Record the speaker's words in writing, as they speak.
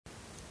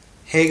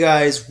Hey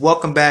guys,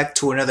 welcome back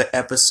to another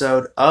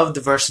episode of the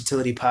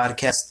Versatility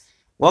Podcast.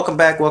 Welcome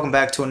back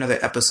to another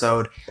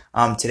episode.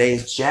 Today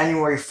is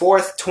January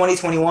 4th,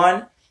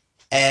 2021,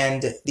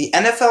 and the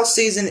NFL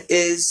season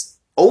is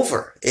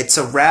over. It's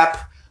a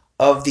wrap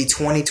of the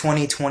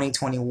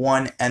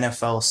 2020-2021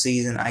 NFL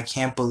season. I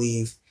can't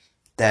believe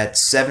that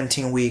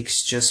 17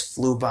 weeks just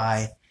flew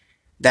by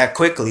that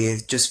quickly.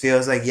 It just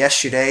feels like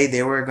yesterday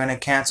they were going to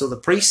cancel the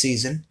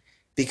preseason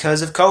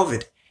because of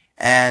COVID.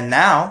 And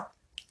now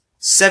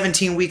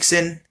 17 weeks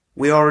in,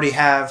 we already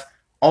have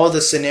all the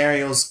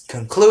scenarios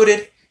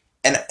concluded,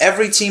 and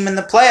every team in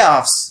the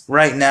playoffs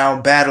right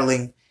now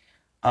battling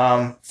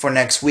for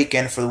next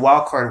weekend, for the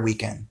wild card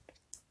weekend.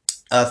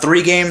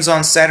 3 games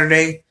on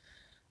Saturday,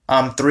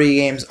 3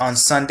 games on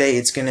Sunday.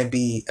 It's going to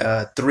be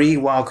 3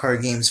 wild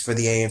card games for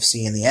the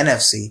AFC and the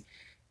NFC.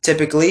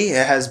 Typically,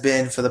 it has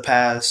been for the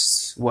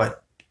past,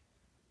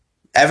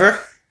 ever?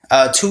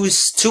 Two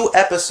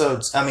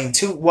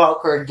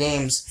wildcard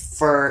games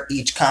for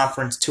each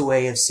conference, 2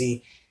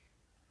 AFC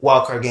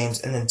wildcard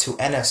games, and then 2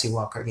 NFC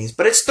wildcard games.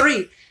 But it's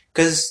 3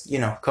 because,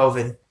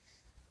 COVID.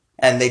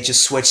 And they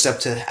just switched up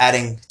to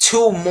adding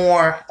 2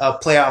 more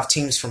playoff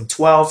teams from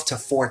 12 to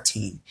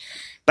 14.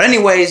 But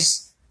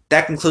anyways,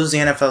 that concludes the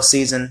NFL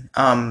season.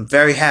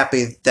 Very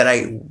happy that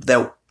a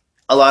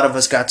lot of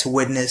us got to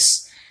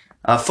witness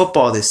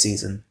football this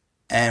season.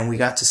 And we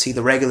got to see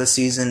the regular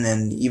season,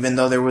 and even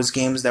though there was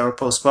games that were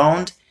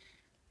postponed,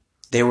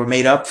 they were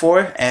made up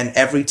for, and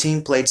every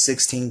team played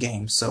 16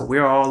 games. So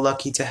we're all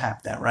lucky to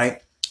have that,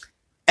 right?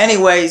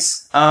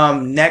 Anyways,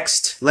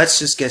 next, let's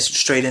just get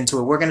straight into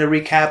it. We're going to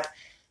recap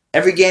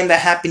every game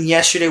that happened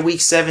yesterday, week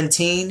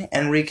 17,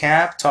 and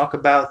talk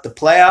about the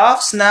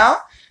playoffs now,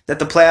 that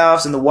the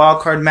playoffs and the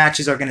wild card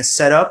matches are going to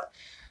set up.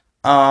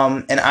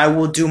 And I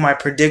will do my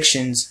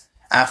predictions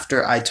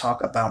after I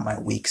talk about my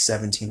week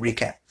 17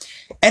 recap.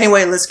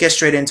 Anyway, let's get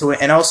straight into it.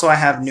 And also, I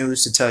have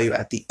news to tell you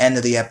at the end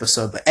of the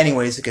episode. But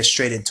anyways, let's get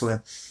straight into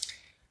it.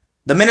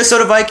 The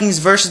Minnesota Vikings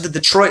versus the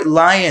Detroit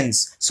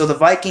Lions. So the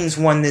Vikings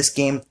won this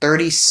game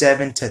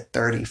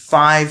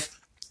 37-35.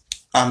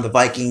 The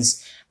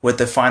Vikings with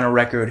the final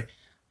record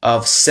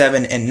of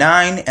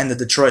 7-9, and the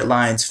Detroit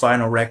Lions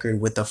final record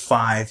with a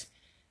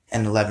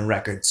 5-11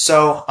 record.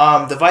 So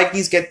the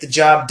Vikings get the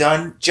job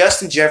done.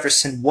 Justin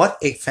Jefferson, what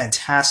a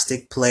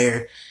fantastic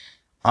player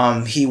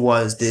he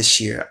was this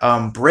year.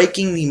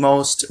 Breaking the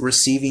most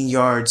receiving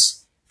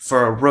yards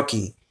for a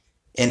rookie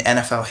in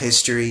NFL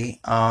history.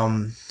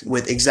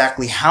 With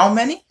exactly how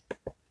many?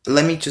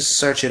 Let me just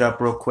search it up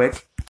real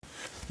quick.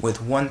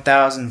 With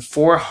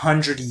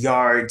 1,400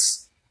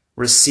 yards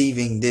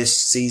receiving this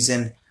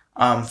season.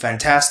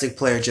 Fantastic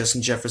player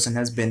Justin Jefferson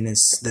has been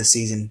this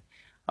season.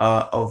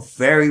 A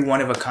very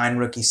one-of-a-kind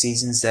rookie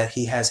seasons that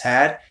he has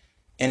had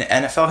in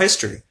NFL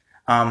history.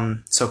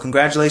 So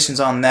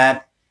congratulations on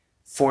that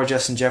for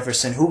Justin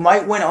Jefferson, who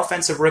might win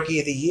Offensive Rookie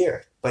of the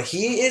Year. But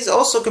he is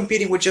also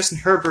competing with Justin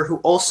Herbert, who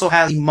also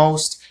has the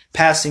most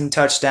passing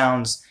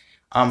touchdowns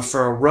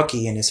for a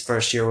rookie in his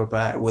first year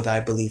with I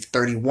believe,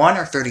 31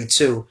 or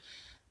 32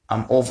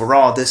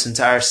 overall this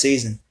entire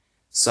season.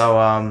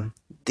 So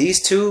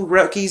these 2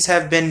 rookies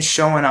have been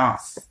showing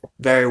off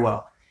very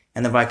well,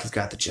 and the Vikings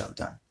got the job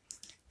done.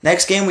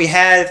 Next game, we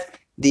had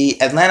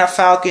the Atlanta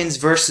Falcons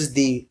versus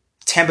the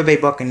Tampa Bay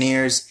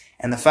Buccaneers,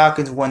 and the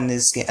Falcons won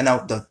this game.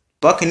 No, the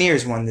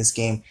Buccaneers won this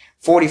game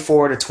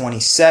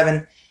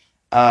 44-27.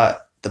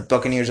 The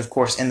Buccaneers, of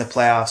course, in the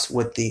playoffs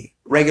with the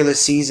regular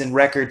season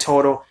record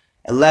total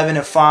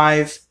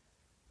 11-5,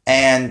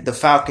 and the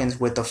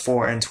Falcons with the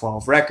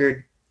 4-12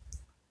 record.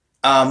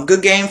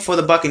 Good game for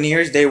the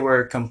Buccaneers. They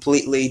were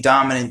completely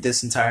dominant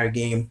this entire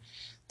game.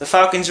 The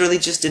Falcons really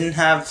just didn't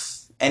have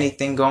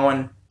anything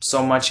going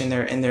so much in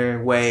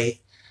their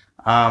way.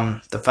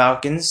 The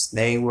Falcons,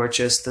 they were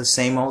just the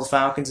same old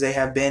Falcons they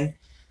have been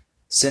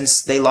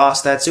since they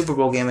lost that Super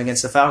Bowl game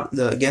against the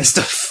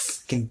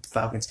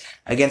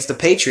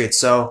Patriots.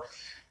 So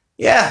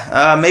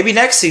yeah, maybe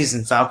next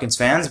season, Falcons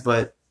fans,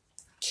 but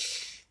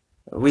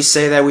we've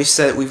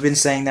been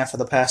saying that for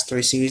the past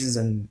 3 seasons,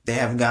 and they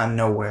haven't gotten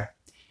nowhere.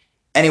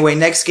 Anyway,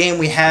 next game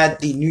we had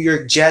the New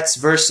York Jets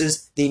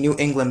versus the New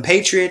England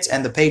Patriots,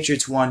 and the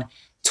Patriots won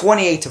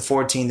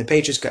 28-14. The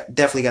Patriots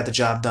definitely got the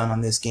job done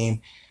on this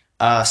game.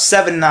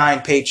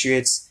 7-9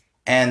 Patriots,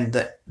 and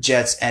the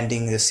Jets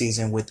ending the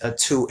season with a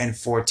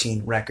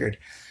 2-14 record.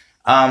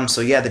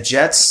 So yeah, the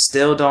Jets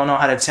still don't know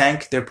how to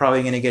tank. They're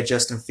probably going to get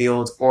Justin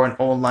Fields or an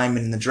old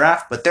lineman in the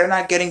draft, but they're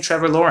not getting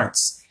Trevor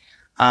Lawrence.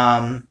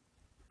 And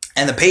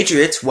the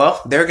Patriots,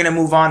 well, they're going to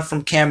move on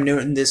from Cam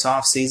Newton this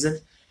offseason.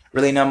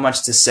 Really not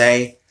much to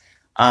say.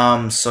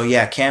 So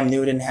yeah, Cam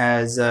Newton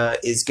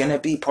is going to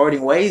be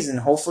parting ways,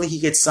 and hopefully he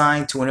gets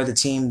signed to another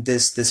team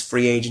this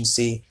free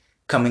agency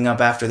coming up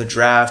after the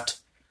draft.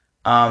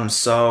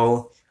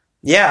 So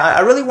yeah, I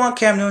really want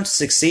Cam Newton to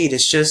succeed.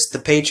 It's just the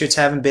Patriots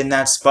haven't been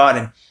that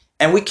spot,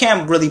 and we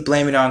can't really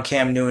blame it on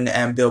Cam Newton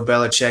and Bill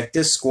Belichick.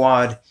 This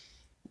squad,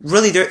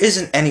 really, there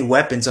isn't any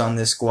weapons on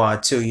this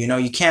squad too.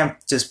 You can't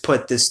just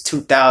put this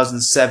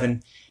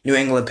 2007 New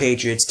England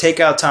Patriots, take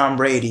out Tom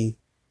Brady,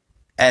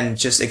 and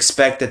just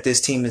expect that this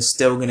team is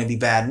still going to be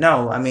bad.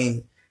 No, I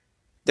mean,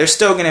 they're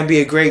still going to be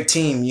a great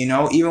team, you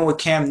know, even with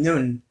Cam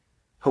Newton,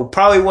 who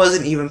probably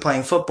wasn't even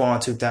playing football in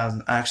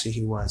 2000. Actually,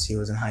 he was. He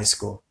was in high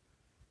school,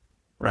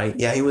 right?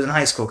 Yeah, he was in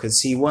high school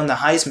because he won the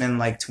Heisman in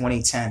like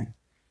 2010.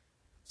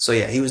 So,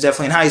 yeah, he was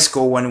definitely in high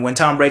school when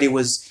Tom Brady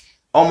was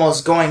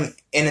almost going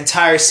an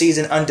entire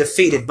season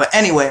undefeated. But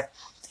anyway,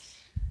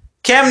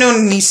 Cam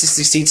Newton needs to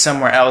succeed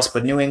somewhere else,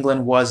 but New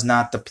England was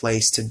not the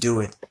place to do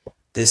it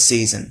this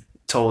season.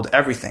 Told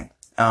everything.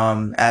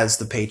 As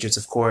the Patriots,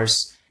 of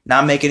course,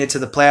 not making it to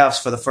the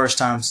playoffs for the first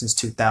time since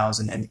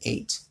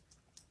 2008.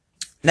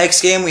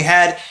 Next game, we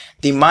had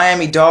the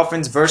Miami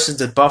Dolphins versus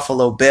the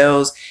Buffalo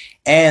Bills,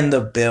 and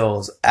the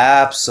Bills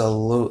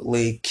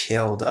absolutely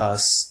killed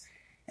us.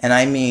 And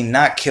I mean,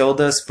 not killed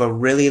us, but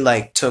really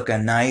like took a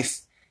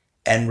knife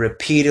and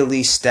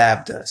repeatedly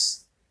stabbed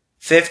us.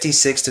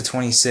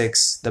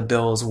 56-26, the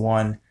Bills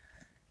won.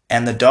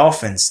 And the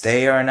Dolphins,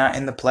 they are not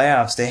in the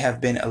playoffs. They have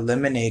been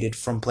eliminated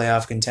from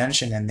playoff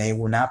contention, and they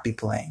will not be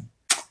playing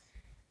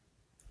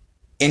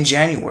in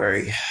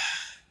January.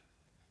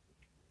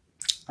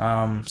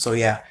 So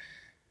yeah,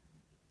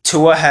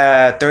 Tua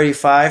had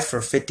 35 for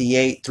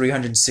 58,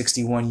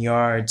 361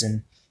 yards,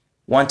 and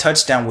 1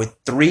 touchdown with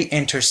 3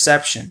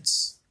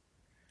 interceptions.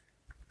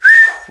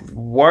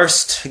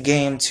 Worst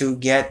game to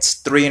get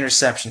 3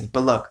 interceptions.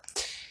 But look,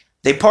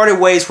 they parted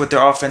ways with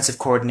their offensive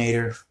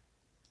coordinator.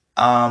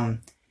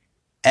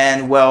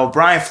 And, well,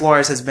 Brian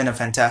Flores has been a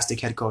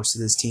fantastic head coach to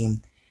this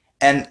team.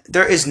 And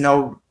there is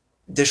no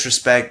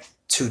disrespect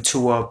to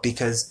Tua,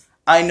 because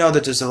I know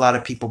that there's a lot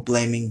of people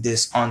blaming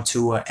this on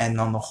Tua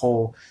and on the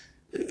whole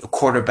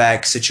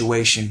quarterback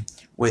situation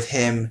with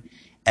him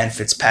and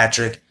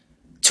Fitzpatrick.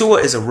 Tua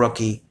is a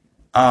rookie.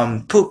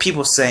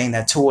 People saying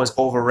that Tua is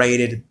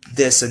overrated,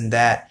 this and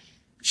that.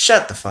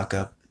 Shut the fuck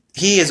up.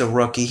 He is a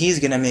rookie. He's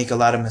going to make a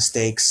lot of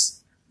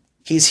mistakes.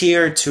 He's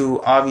here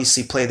to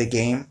obviously play the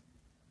game.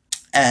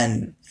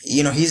 And,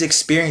 you know, he's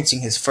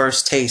experiencing his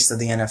first taste of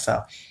the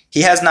NFL.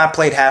 He has not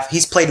played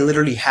he's played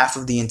literally half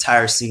of the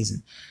entire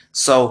season.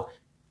 So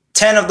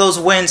 10 of those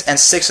wins and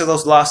 6 of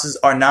those losses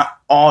are not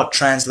all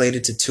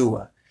translated to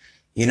Tua.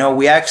 You know,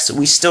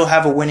 we still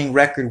have a winning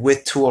record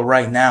with Tua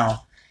right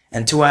now,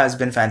 and Tua has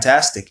been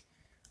fantastic.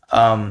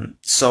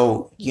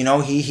 So, you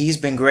know, he's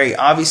been great.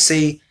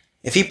 Obviously,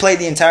 if he played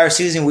the entire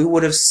season, we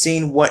would have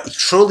seen what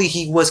truly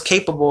he was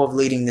capable of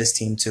leading this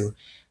team to.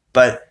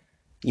 But,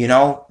 you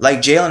know, like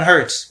Jalen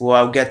Hurts, who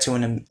I'll get to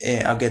in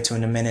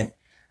a minute,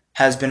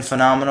 has been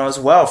phenomenal as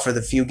well for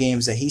the few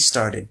games that he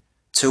started.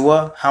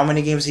 Tua, how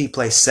many games did he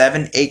play?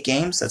 7, 8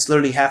 games? That's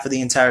literally half of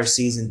the entire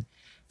season.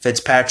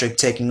 Fitzpatrick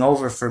taking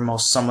over for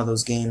some of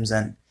those games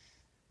and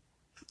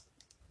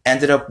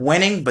ended up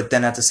winning, but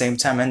then at the same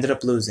time ended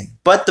up losing.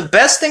 But the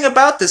best thing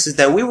about this is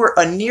that we were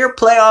a near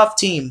playoff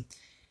team,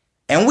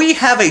 and we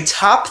have a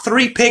top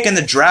 3 pick in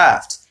the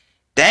draft,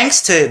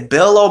 thanks to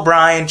Bill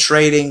O'Brien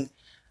trading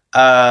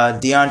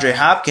DeAndre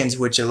Hopkins,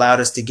 which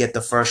allowed us to get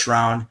a first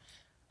round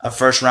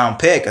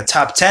pick, a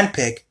top 10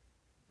 pick.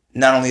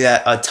 Not only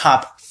that, a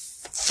top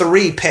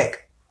 3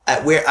 pick.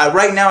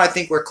 Right now, I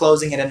think we're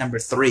closing it at number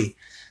 3.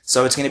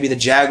 So it's going to be the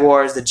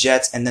Jaguars, the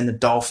Jets, and then the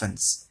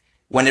Dolphins,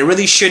 when it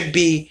really should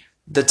be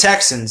the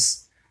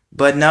Texans.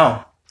 But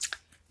no,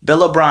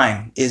 Bill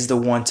O'Brien is the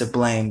one to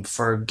blame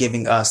for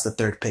giving us the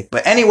 3rd pick.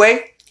 But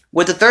anyway,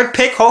 with the 3rd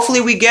pick,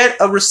 hopefully we get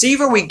a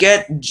receiver. We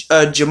get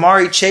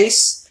Jamari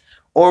Chase,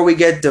 or we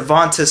get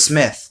Devonta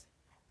Smith.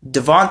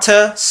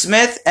 Devonta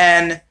Smith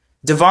and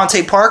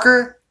Devontae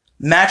Parker,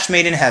 match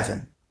made in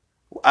heaven.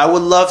 I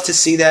would love to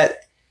see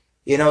that.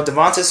 You know,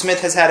 Devonta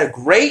Smith has had a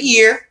great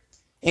year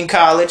in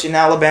college in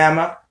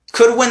Alabama.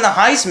 Could win the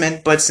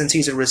Heisman, but since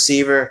he's a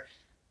receiver,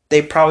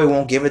 they probably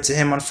won't give it to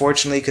him,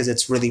 unfortunately, because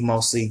it's really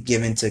mostly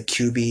given to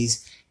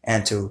QBs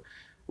and to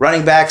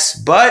running backs.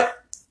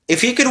 But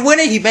if he could win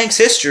it, he makes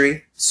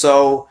history.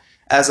 So,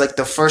 as like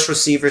the first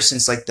receiver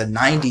since like the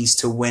 90s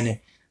to win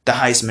the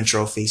Heisman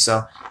Trophy.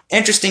 So,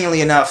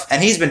 interestingly enough,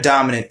 and he's been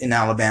dominant in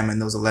Alabama in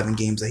those 11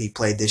 games that he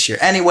played this year.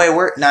 Anyway,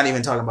 we're not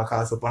even talking about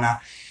college football now.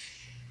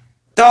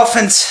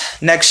 Dolphins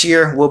next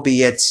year will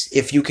be it.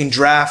 If you can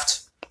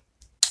draft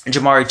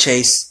Jamari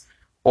Chase,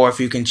 or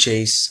if you can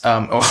chase,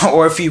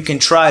 or if you can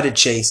try to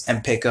chase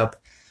and pick up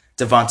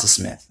Devonta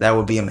Smith, that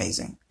would be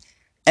amazing.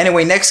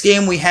 Anyway, next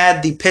game we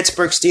had the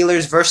Pittsburgh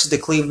Steelers versus the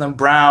Cleveland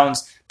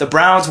Browns. The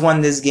Browns won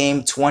this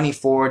game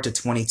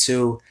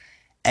 24-22,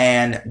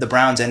 and the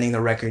Browns ending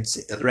the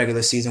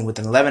regular season with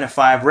an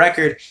 11-5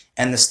 record,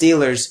 and the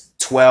Steelers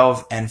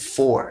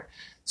 12-4.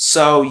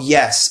 So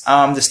yes,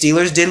 the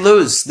Steelers did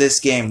lose this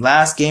game.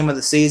 Last game of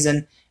the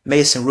season,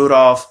 Mason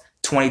Rudolph,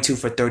 22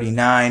 for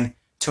 39,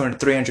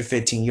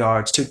 315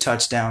 yards, 2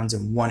 touchdowns,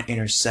 and 1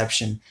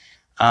 interception.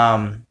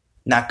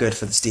 Not good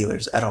for the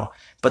Steelers at all.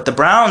 But the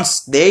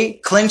Browns, they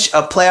clinch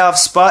a playoff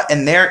spot,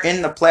 and they're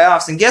in the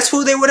playoffs. And guess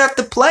who they would have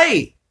to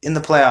play in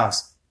the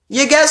playoffs?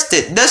 You guessed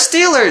it, the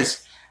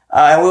Steelers.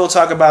 And we will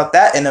talk about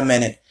that in a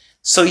minute.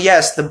 So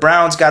yes, the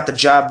Browns got the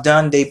job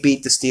done. They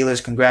beat the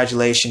Steelers.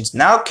 Congratulations.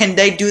 Now can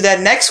they do that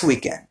next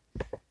weekend?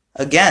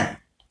 Again.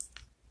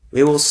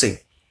 We will see.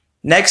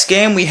 Next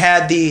game, we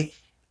had the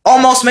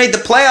almost made the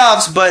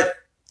playoffs, but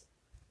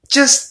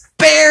just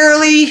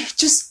barely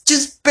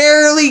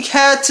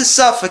had to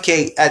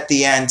suffocate at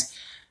the end.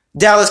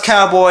 Dallas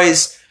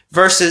Cowboys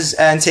versus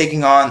and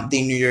taking on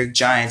the New York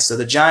Giants. So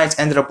the Giants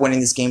ended up winning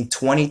this game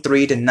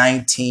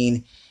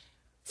 23-19.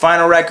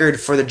 Final record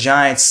for the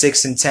Giants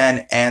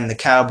 6-10, and the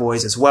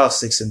Cowboys as well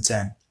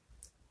 6-10.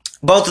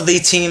 Both of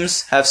these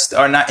teams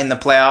are not in the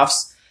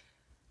playoffs,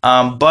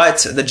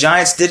 but the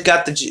Giants did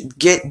get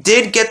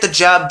the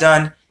job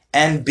done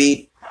and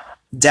beat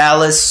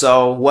Dallas.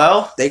 So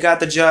well, they got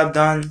the job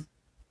done.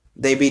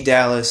 They beat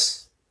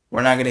Dallas.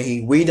 We're not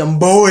gonna we them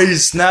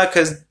boys, not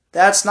because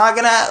that's not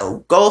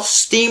gonna go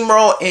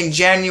steamroll in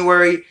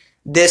January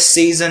this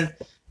season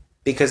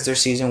because their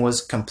season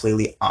was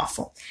completely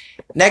awful.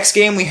 Next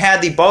game, we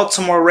had the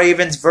Baltimore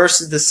Ravens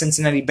versus the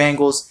Cincinnati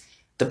Bengals.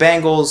 The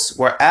Bengals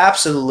were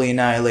absolutely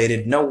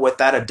annihilated, no,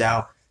 without a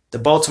doubt. The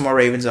Baltimore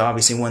Ravens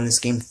obviously won this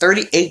game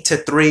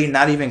 38-3,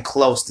 not even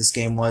close this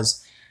game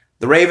was.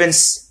 The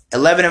Ravens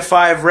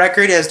 11-5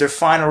 record as their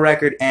final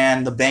record,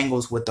 and the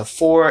Bengals with the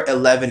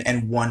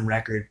 4-11-1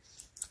 record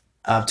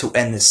to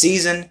end the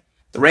season.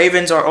 The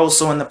Ravens are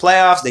also in the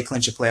playoffs. They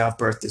clinch a playoff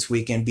berth this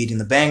weekend, beating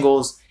the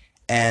Bengals.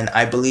 And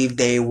I believe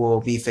they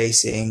will be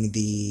facing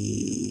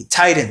the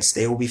Titans.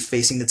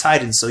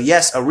 So,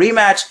 yes, a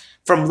rematch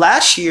from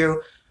last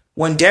year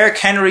when Derrick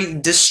Henry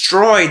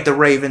destroyed the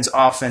Ravens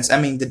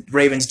the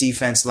Ravens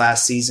defense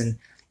last season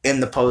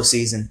in the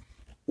postseason.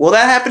 Will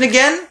that happen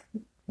again?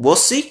 We'll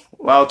see.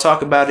 I'll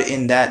talk about it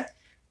in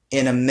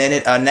a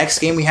minute. Next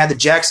game, we had the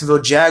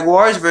Jacksonville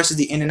Jaguars versus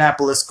the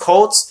Indianapolis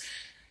Colts.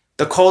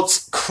 The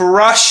Colts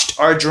crushed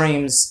our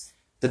dreams.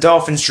 The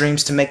Dolphins'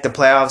 dreams to make the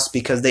playoffs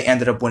because they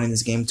ended up winning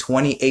this game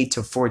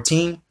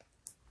 28-14.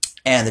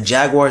 And the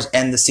Jaguars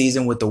end the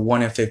season with a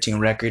 1-15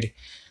 record.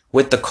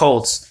 With the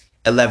Colts,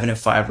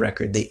 11-5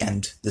 record, they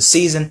end the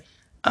season.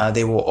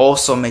 They will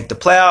also make the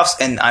playoffs,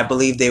 and I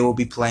believe they will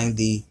be playing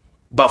the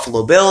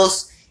Buffalo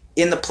Bills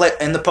in the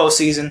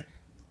postseason.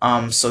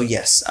 So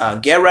yes,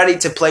 get ready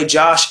to play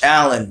Josh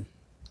Allen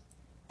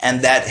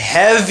and that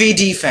heavy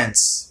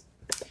defense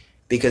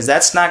because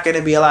that's not going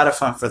to be a lot of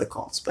fun for the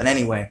Colts. But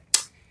anyway.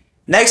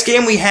 Next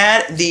game, we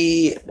had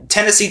the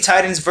Tennessee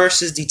Titans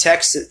versus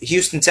the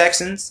Houston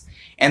Texans,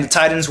 and the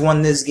Titans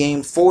won this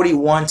game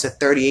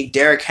 41-38.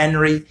 Derrick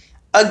Henry,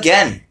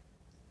 again,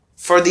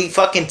 for the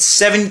fucking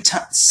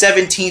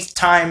 17th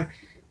time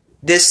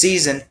this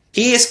season,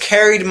 he has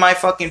carried my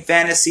fucking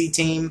fantasy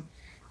team,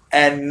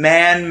 and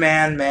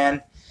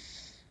man,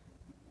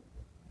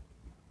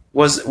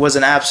 was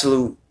an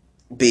absolute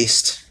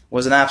beast.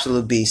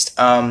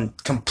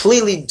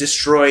 Completely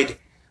destroyed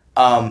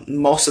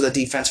most of the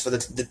defense for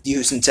the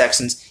Houston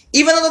Texans.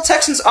 Even though the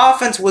Texans'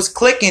 offense was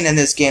clicking in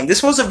this game,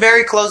 this was a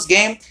very close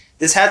game.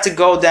 This had to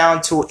go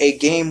down to a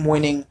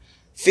game-winning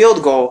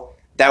field goal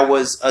that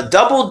was a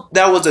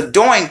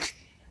doink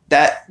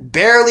that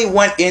barely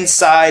went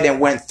inside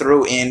and went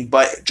through in,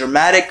 but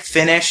dramatic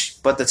finish.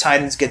 But the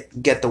Titans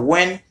get the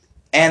win,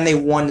 and they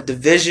won the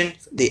division,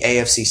 the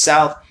AFC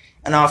South.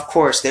 And of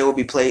course, they will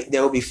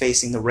be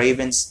facing the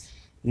Ravens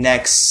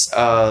next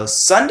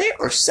Sunday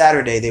or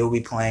Saturday. They will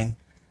be playing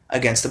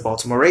against the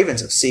Baltimore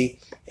Ravens. See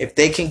if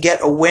they can get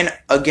a win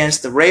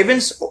against the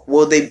Ravens.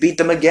 Will they beat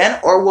them again,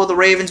 or will the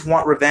Ravens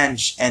want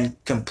revenge and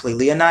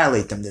completely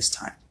annihilate them this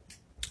time?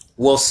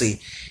 We'll see.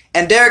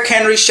 And Derrick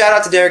Henry, shout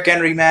out to Derrick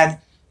Henry, man.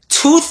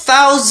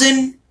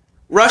 2,000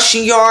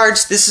 rushing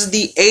yards. This is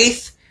the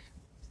 8th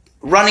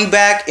running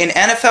back in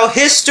NFL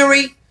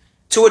history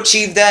to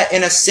achieve that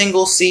in a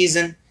single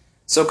season.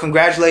 So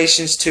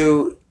congratulations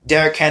to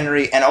Derrick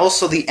Henry, and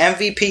also the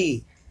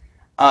MVP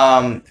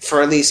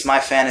for at least my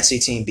fantasy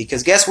team.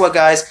 Because guess what,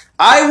 guys?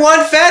 I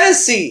won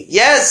fantasy!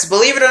 Yes,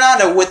 believe it or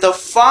not, with a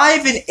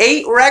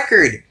 5-8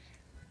 record,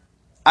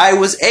 I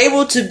was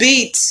able to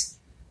beat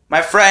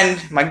my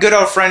good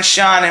old friend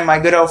Sean and my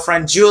good old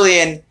friend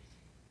Julian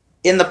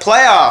in the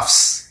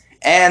playoffs.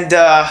 And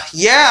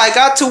yeah, I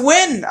got to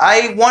win.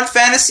 I won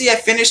fantasy. I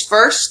finished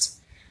first.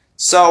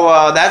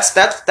 So that's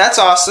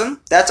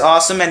awesome. That's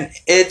awesome, and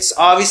it's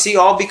obviously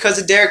all because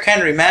of Derrick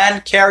Henry.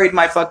 Man, carried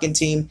my fucking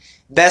team.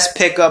 Best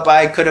pickup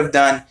I could have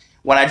done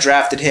when I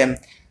drafted him.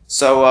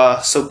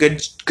 So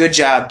good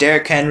job,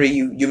 Derrick Henry.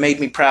 You made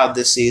me proud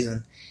this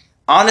season.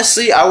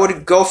 Honestly, I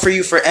would go for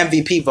you for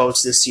MVP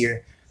votes this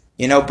year.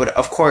 But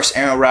of course,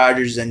 Aaron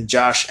Rodgers and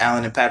Josh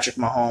Allen and Patrick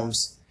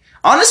Mahomes.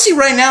 Honestly,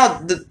 right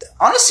now,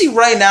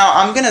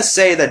 I'm gonna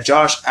say that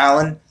Josh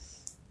Allen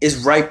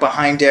is right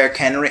behind Derrick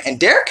Henry, and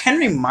Derrick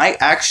Henry might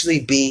actually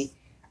be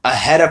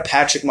ahead of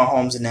Patrick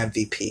Mahomes in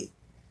MVP.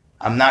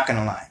 I'm not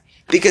gonna lie,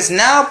 because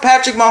now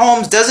Patrick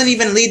Mahomes doesn't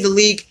even lead the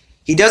league.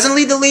 He doesn't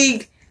lead the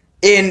league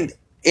in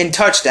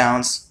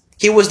touchdowns.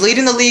 He was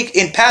leading the league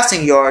in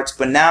passing yards,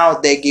 but now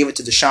they gave it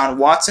to Deshaun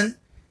Watson.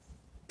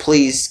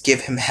 Please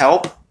give him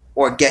help,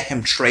 or get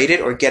him traded,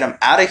 or get him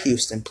out of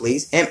Houston,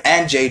 please. Him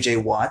and J.J.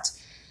 Watt.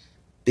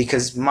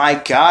 Because, my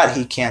God,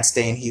 he can't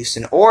stay in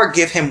Houston. Or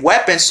give him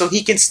weapons so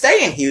he can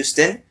stay in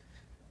Houston.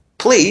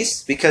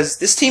 Please. Because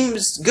this team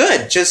is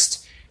good.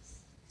 Just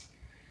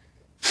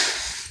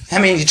I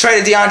mean, you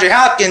traded DeAndre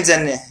Hopkins,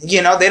 and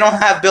you know they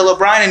don't have Bill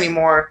O'Brien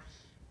anymore.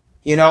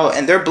 You know,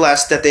 and they're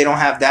blessed that they don't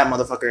have that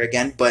motherfucker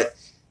again. But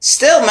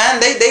still, man,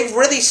 they've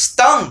really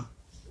stung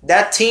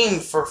that team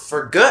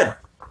for good.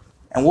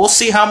 And we'll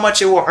see how much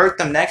it will hurt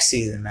them next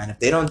season, man. If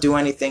they don't do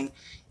anything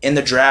in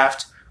the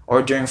draft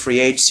or during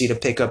free agency to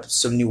pick up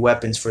some new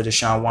weapons for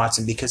Deshaun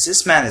Watson, because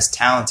this man is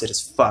talented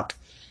as fuck.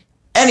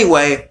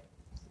 Anyway,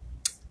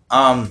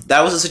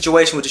 that was the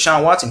situation with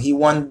Deshaun Watson. He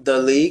won the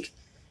league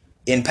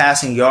in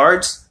passing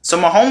yards. So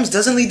Mahomes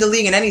doesn't lead the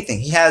league in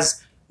anything. He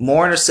has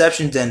more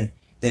interceptions than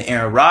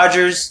Aaron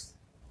Rodgers.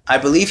 I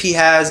believe he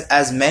has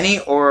as many,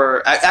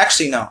 or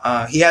actually no,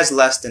 he has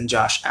less than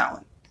Josh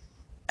Allen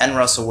and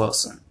Russell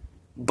Wilson.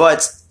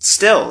 But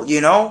still, you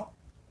know,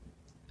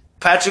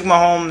 Patrick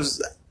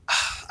Mahomes,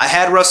 I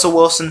had Russell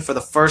Wilson for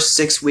the first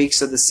 6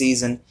 weeks of the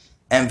season,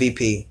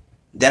 MVP.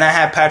 Then I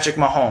had Patrick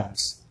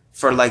Mahomes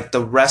for like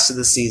the rest of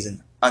the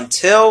season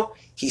until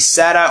he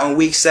sat out in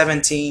week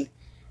 17.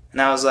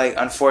 And I was like,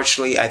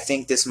 unfortunately, I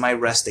think this might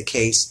rest the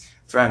case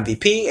for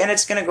MVP, and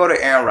it's going to go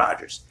to Aaron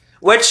Rodgers.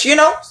 Which, you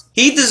know,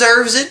 he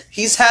deserves it.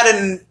 He's had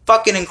a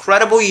fucking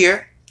incredible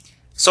year.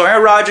 So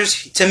Aaron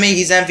Rodgers, to me,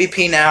 he's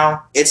MVP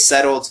now. It's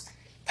settled.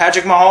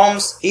 Patrick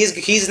Mahomes,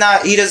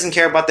 he doesn't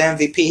care about the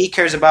MVP. He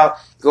cares about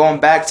going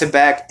back to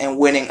back and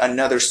winning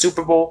another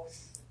Super Bowl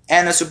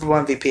and a Super Bowl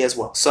MVP as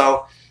well.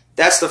 So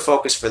that's the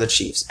focus for the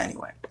Chiefs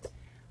anyway.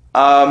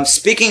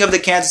 Speaking of the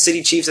Kansas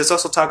City Chiefs, let's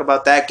also talk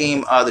about that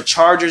game. The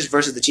Chargers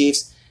versus the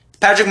Chiefs.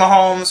 Patrick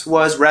Mahomes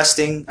was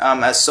resting,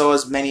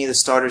 as many of the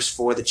starters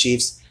for the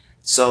Chiefs.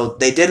 So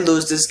they did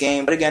lose this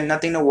game, but again,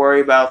 nothing to worry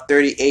about.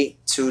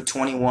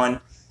 38-21.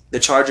 The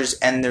Chargers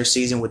end their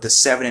season with a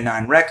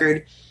 7-9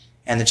 record,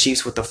 and the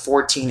Chiefs with a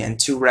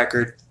 14-2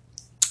 record.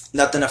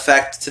 Nothing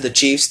affect to the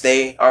Chiefs.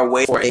 They are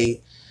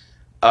waiting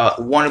for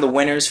one of the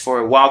winners for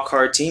a wild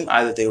card team.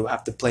 Either they will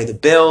have to play the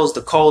Bills,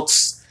 the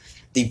Colts,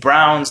 the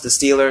Browns, the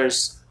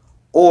Steelers,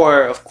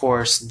 or of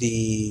course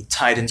the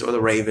Titans or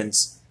the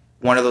Ravens.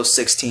 One of those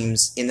 6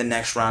 teams in the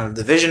next round of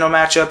divisional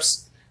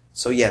matchups.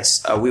 So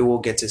yes, we will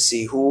get to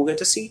see who we'll get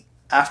to see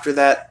after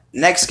that.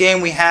 Next game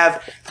we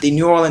have the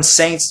New Orleans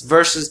Saints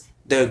versus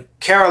the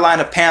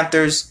Carolina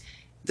Panthers.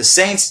 The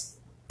Saints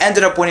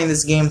ended up winning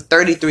this game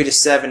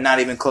 33-7, not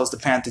even close. The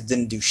Panthers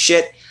didn't do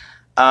shit.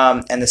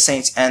 And the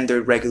Saints end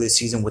their regular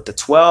season with a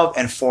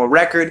 12-4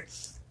 record,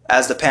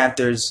 as the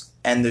Panthers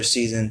end their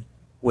season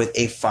with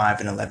a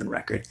 5-11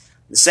 record.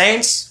 The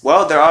Saints,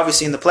 well, they're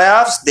obviously in the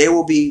playoffs. They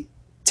will be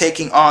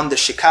taking on the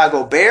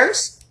Chicago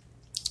Bears.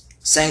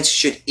 Saints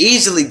should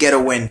easily get a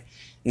win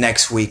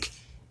next week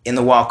in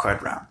the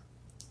wildcard round.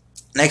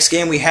 Next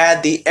game, we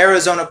had the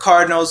Arizona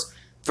Cardinals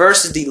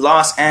versus the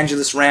Los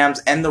Angeles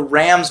Rams, and the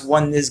Rams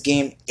won this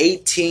game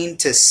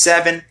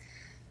 18-7.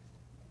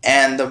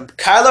 And the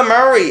Kyler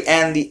Murray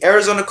and the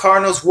Arizona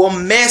Cardinals will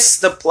miss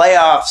the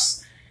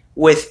playoffs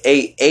with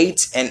a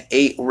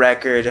 8-8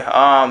 record.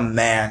 Oh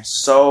man,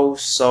 so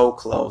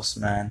close,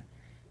 man.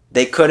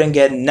 They couldn't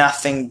get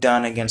nothing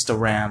done against the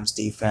Rams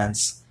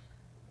defense.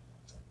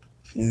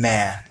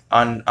 Man,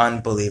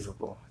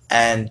 unbelievable.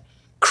 And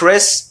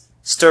Chris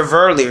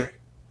Sterverlier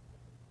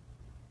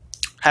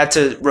had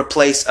to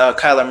replace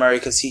Kyler Murray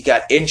because he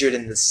got injured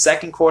in the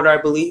second quarter, I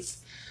believe.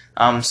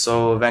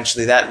 So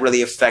eventually that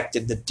really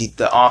affected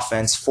the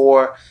offense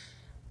for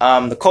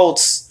the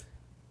Colts.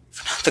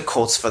 Not the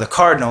Colts, for the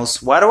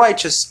Cardinals. Why do I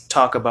just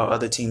talk about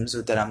other teams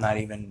that I'm not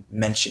even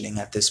mentioning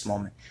at this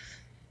moment?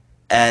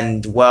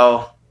 And,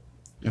 well,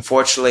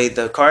 unfortunately,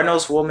 the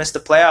Cardinals will miss the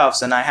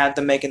playoffs, and I had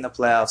them making the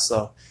playoffs,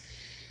 so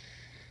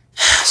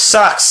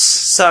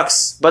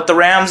sucks. But the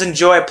Rams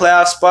enjoy a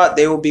playoff spot.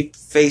 They will be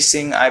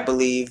facing, I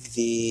believe,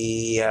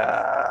 the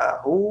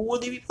who will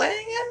they be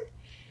playing again?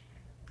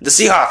 The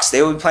Seahawks.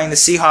 They will be playing the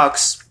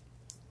Seahawks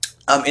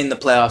in the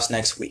playoffs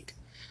next week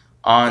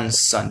on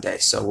Sunday.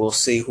 So we'll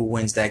see who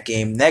wins that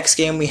game. Next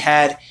game we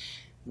had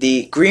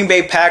the Green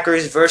Bay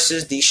Packers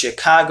versus the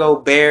Chicago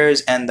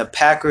Bears, and the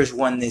Packers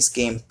won this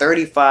game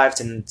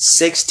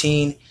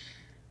 35-16.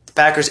 The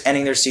Packers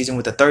ending their season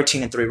with a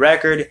 13-3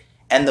 record,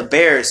 and the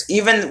Bears,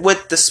 even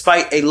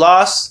despite a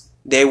loss,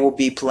 they will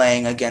be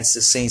playing against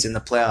the Saints in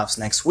the playoffs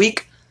next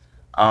week.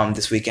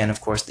 This weekend,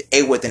 of course,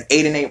 with an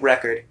 8-8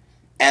 record.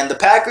 And the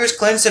Packers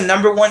clinched the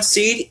number 1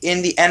 seed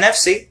in the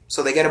NFC,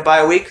 so they get a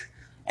bye week.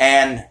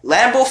 And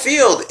Lambeau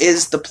Field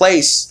is the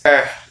place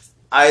where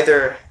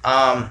either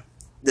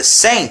the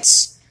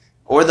Saints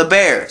or the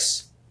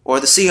Bears or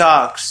the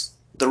Seahawks,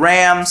 the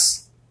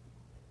Rams,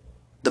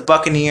 the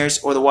Buccaneers,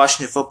 or the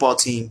Washington football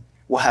team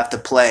will have to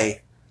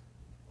play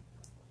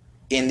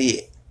in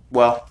the,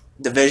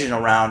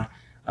 divisional round,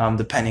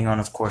 depending on,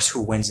 of course,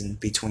 who wins in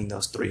between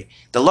those 3.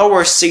 The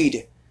lower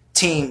seed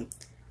team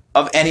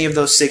of any of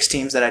those 6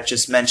 teams that I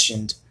just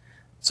mentioned,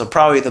 so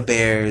probably the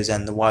Bears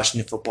and the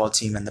Washington football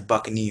team and the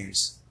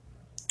Buccaneers.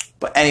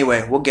 But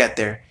anyway, we'll get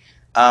there.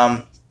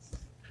 Packers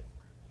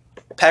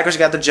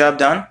got the job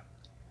done.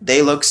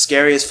 They look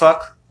scary as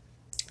fuck,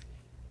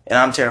 and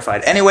I'm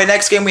terrified. Anyway,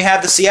 next game we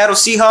have the Seattle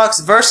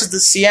Seahawks versus the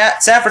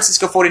San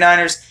Francisco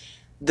 49ers.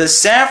 The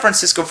San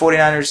Francisco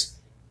 49ers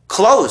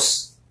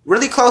close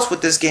really close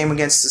with this game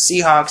against the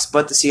Seahawks,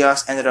 but the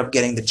Seahawks ended up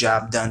getting the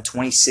job done,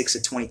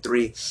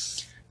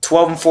 26-23.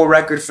 12-4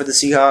 record for the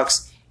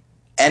Seahawks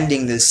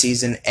ending this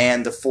season,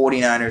 and the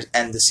 49ers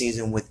end the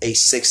season with a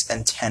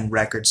 6-10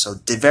 record. So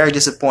very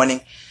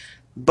disappointing.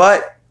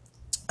 But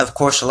of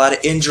course, a lot of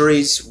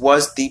injuries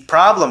was the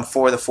problem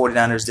for the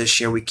 49ers this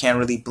year. We can't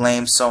really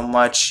blame so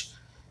much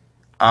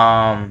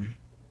for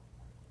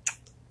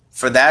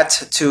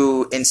that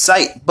to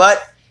incite.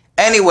 But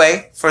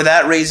anyway, for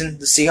that reason,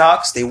 the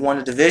Seahawks, they won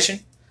the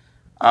division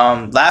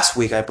last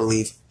week, I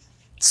believe.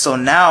 So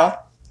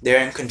now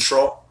they're in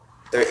control.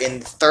 They're in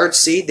the third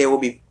seed. They will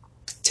be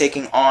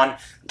taking on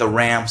the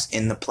Rams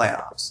in the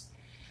playoffs.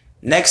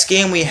 Next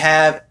game, we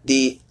have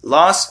the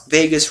Las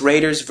Vegas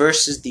Raiders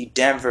versus the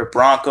Denver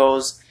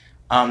Broncos.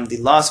 The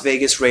Las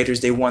Vegas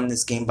Raiders, they won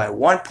this game by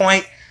 1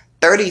 point,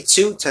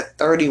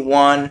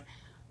 32-31.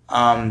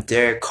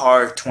 Derek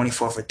Carr,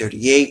 24 for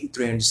 38,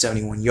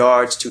 371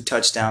 yards, 2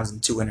 touchdowns,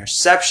 and 2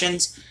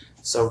 interceptions.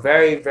 So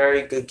very,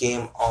 very good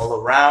game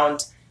all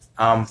around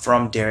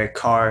from Derek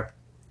Carr.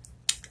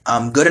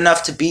 Good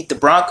enough to beat the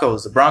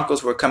Broncos. The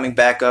Broncos were coming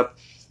back up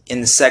in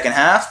the second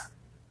half,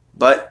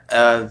 but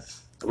the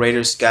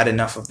Raiders got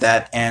enough of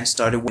that and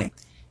started winning.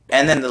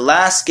 And then the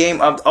last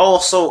game of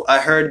also, I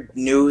heard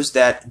news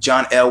that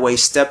John Elway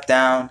stepped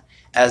down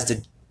as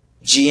the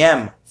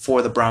GM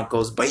for the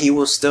Broncos, but he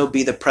will still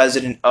be the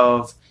president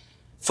of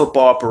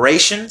football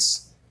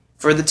operations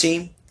for the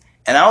team.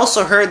 And I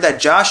also heard that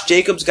Josh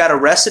Jacobs got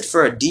arrested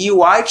for a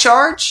DUI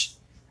charge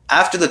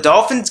after the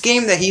Dolphins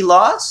game that he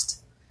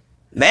lost.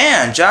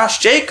 Man, Josh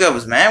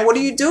Jacobs, man, what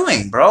are you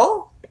doing,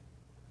 bro?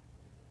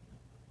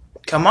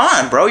 Come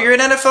on, bro. You're an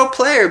NFL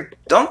player.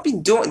 Don't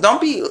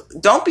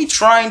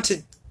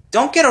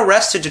get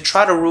arrested to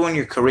try to ruin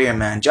your career,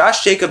 man.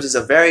 Josh Jacobs is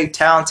a very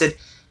talented,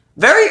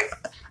 I don't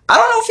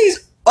know if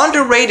he's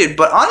underrated,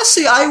 but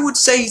honestly, I would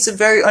say he's a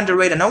very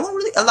underrated. A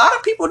lot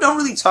of people don't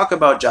really talk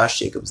about Josh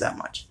Jacobs that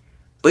much,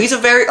 but he's a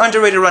very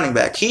underrated running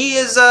back.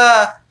 He's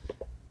very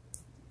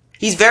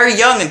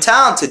young and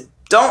talented.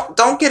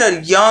 Don't get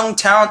a young,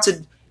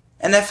 talented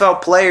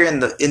NFL player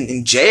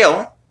in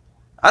jail.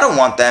 I don't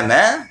want that,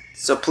 man.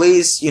 So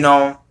please,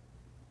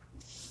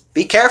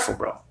 be careful,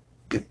 bro.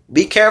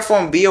 Be careful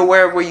and be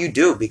aware of what you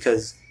do,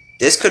 because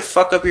this could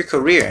fuck up your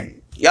career,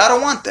 and y'all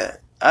don't want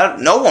that.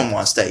 No one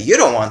wants that. You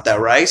don't want that,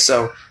 right?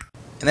 So,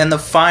 and then the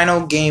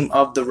final game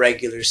of the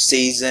regular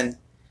season,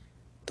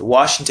 the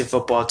Washington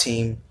football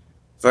team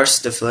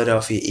versus the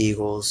Philadelphia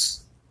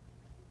Eagles.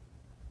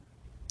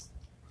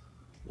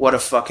 What a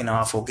fucking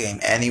awful game.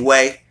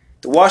 Anyway,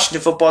 the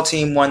Washington football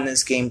team won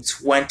this game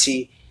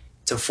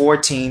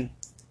 20-14,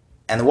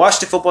 and the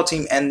Washington football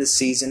team ended the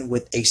season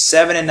with a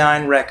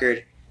 7-9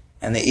 record,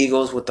 and the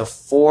Eagles with a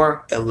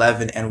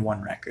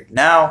 4-11-1 record.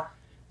 Now,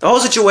 the whole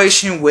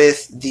situation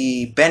with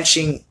the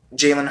benching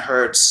Jalen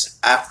Hurts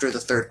after the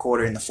third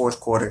quarter in the fourth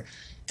quarter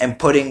and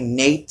putting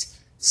Nate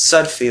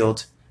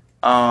Sudfeld,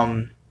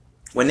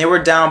 when they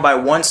were down by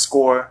 1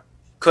 score,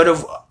 could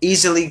have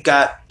easily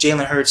got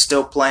Jalen Hurts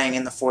still playing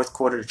in the fourth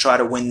quarter to try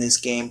to win this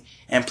game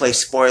and play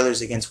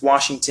spoilers against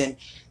Washington.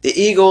 The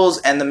Eagles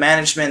and the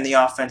management and the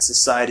offense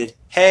decided,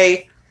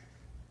 hey,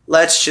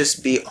 let's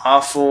just be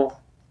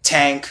awful,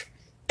 tank,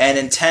 and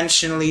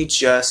intentionally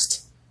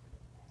just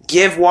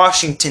give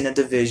Washington a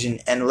division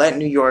and let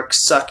New York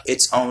suck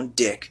its own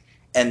dick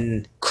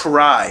and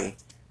cry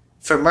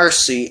for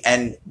mercy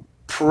and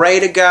pray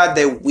to God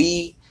that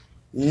we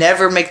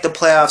never make the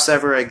playoffs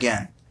ever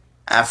again,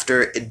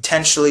 after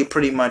intentionally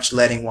pretty much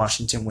letting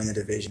Washington win the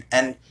division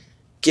and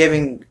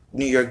giving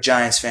New York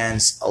Giants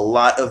fans a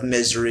lot of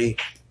misery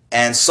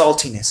and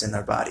saltiness in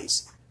their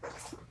bodies.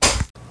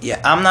 Yeah,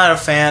 I'm not a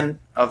fan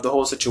of the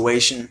whole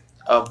situation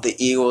of the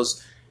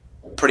Eagles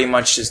pretty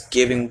much just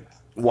giving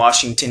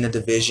Washington the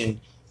division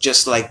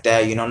just like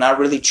that, not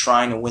really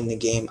trying to win the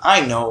game.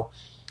 I know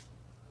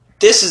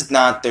this is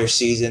not their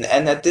season,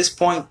 and at this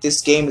point,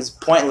 this game is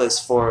pointless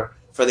for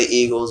the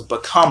Eagles,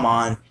 but come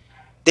on.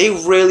 They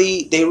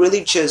really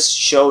just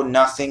show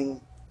nothing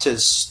to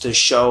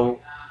show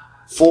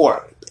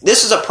for.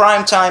 This is a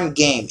primetime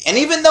game, and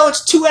even though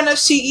it's 2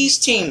 NFC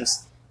East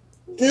teams,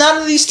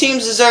 none of these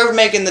teams deserve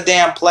making the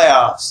damn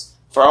playoffs,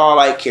 for all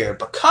I care.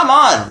 But come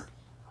on.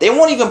 They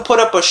won't even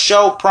put up a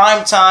show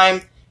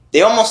primetime.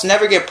 They almost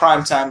never get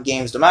primetime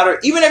games. No matter,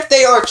 even if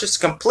they are just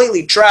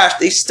completely trash,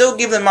 they still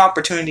give them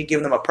opportunity to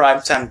give them a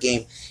primetime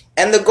game.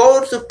 And the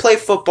goal to play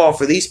football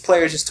for these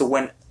players is to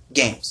win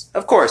games.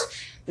 Of course,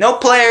 no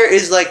player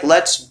is like,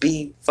 let's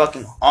be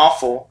fucking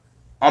awful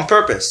on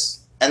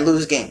purpose and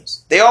lose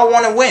games. They all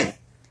want to win.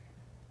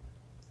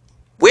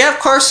 We have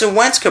Carson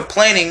Wentz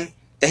complaining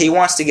that he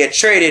wants to get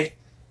traded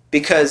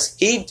because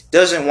he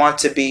doesn't want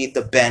to be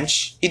the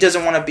bench. He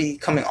doesn't want to be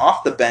coming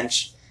off the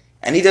bench.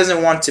 And he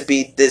doesn't want to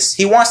be this.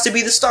 He wants to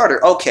be the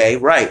starter. Okay,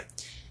 right.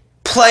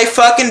 Play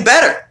fucking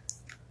better.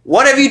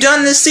 What have you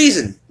done this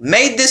season?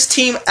 Made this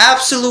team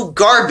absolute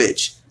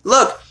garbage.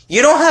 Look,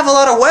 you don't have a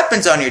lot of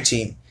weapons on your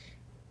team.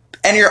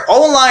 And your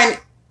O-line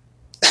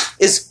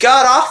is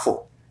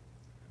god-awful.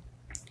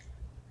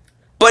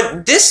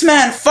 But this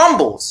man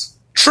fumbles.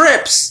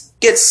 trips,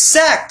 gets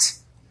sacked,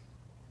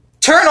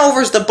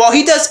 turnovers the ball.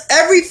 He does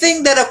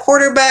everything that a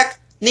quarterback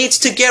needs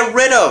to get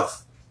rid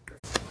of.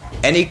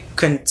 And he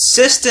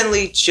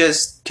consistently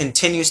just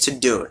continues to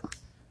do it.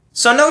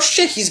 So no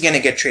shit he's going to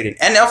get traded.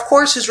 And of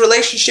course his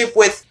relationship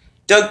with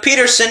Doug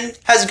Peterson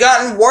has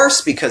gotten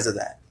worse because of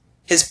that.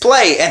 His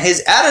play and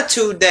his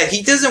attitude that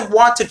he doesn't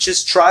want to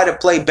just try to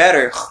play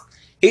better.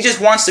 He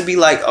just wants to be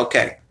like,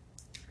 okay,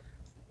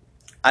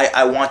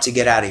 I want to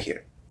get out of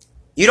here.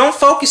 You don't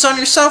focus on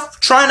yourself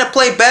trying to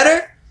play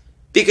better,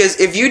 because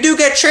if you do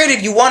get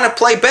traded, you want to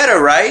play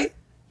better, right?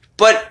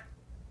 But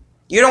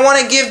you don't want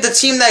to give the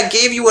team that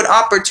gave you an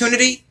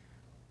opportunity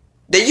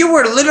that you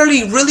were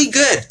literally really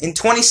good in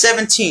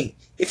 2017.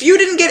 If you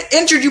didn't get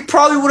injured, you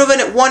probably would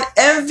have won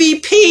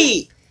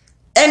MVP.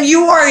 And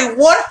you are a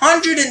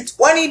 $120,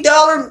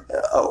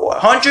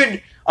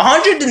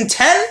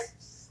 $110?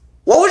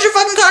 What was your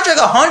fucking contract?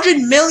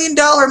 $100 million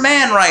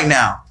man right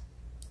now.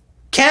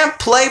 Can't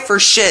play for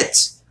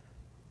shit.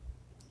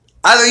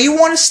 Either you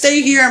want to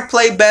stay here and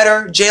play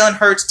better, Jalen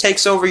Hurts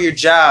takes over your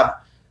job.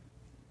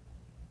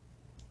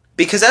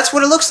 Because that's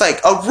what it looks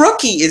like. A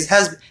rookie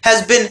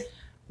has been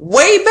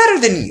way better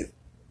than you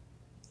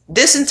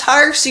this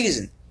entire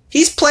season.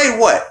 He's played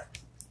what?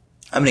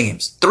 How many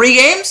games? 3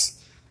 games?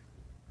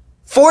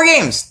 4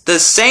 games. The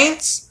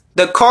Saints,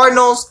 the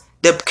Cardinals,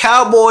 the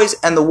Cowboys,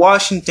 and the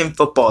Washington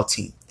football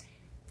team.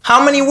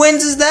 How many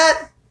wins is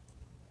that?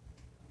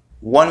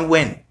 1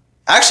 win.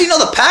 Actually, no,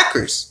 the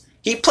Packers.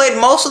 He played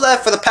most of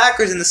that for the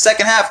Packers in the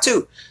second half,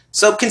 too.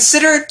 So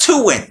consider it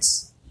 2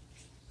 wins.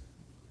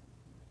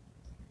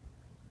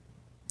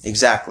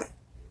 Exactly.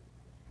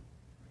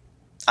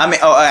 I mean,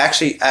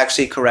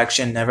 actually,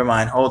 correction. Never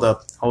mind. Hold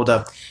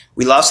up.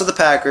 We lost to the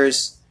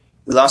Packers.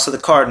 We lost to the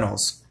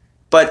Cardinals.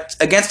 But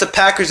against the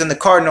Packers and the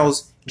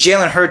Cardinals,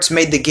 Jalen Hurts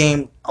made the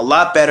game a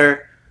lot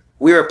better.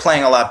 We were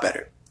playing a lot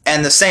better.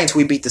 And the Saints,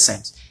 we beat the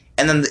Saints.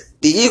 And then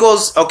the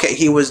Eagles, okay,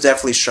 he was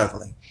definitely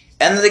struggling.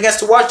 And then against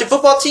the Washington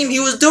football team, he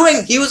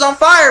was on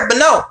fire. But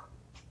no,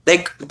 they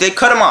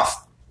cut him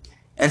off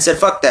and said,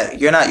 "Fuck that.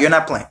 You're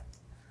not playing."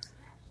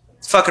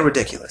 It's fucking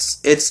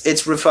ridiculous.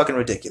 It's fucking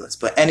ridiculous.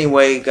 But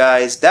anyway,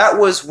 guys, that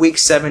was Week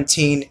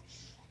 17.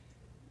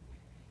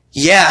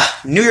 Yeah,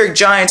 New York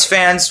Giants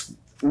fans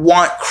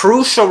want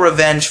crucial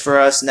revenge for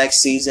us next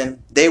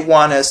season. They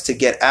want us to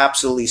get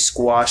absolutely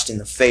squashed in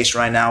the face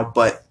right now.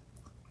 But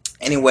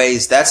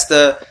anyways, that's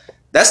the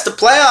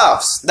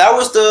playoffs. That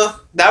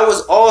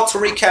was all to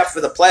recap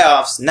for the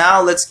playoffs.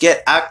 Now let's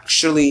get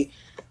actually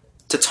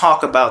to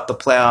talk about the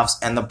playoffs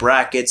and the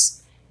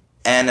brackets,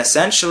 and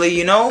essentially,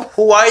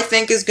 who I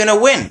think is gonna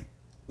win.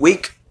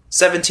 Week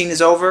 17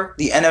 is over.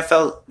 The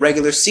NFL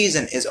regular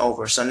season is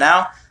over. So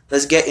now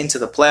let's get into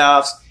the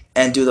playoffs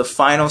and do the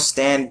final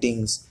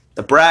standings,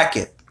 the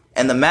bracket,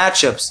 and the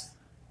matchups.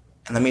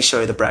 And let me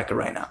show you the bracket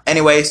right now.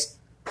 Anyways,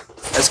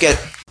 let's get.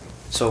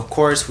 So, of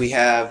course, we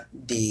have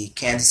the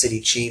Kansas City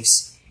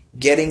Chiefs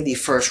getting the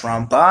first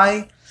round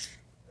bye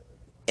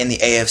in the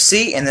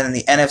AFC. And then in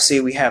the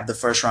NFC, we have the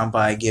first round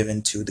bye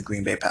given to the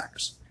Green Bay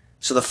Packers.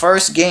 So, the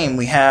first game,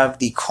 we have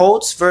the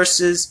Colts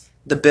versus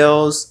the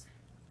Bills.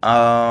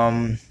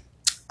 I'm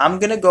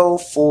going to go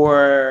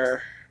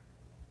for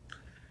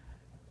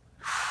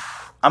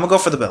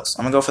the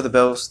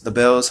Bills. The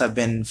Bills have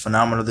been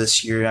phenomenal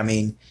this year. I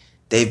mean,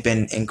 they've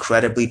been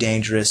incredibly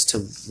dangerous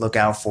to look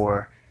out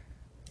for.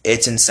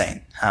 It's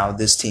insane how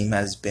this team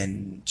has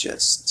been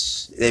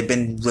they've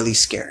been really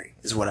scary,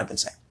 is what I've been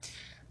saying.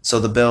 So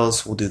the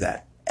Bills will do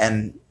that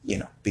and,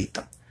 beat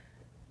them.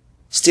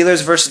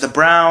 Steelers versus the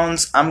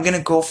Browns. I'm going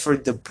to go for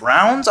the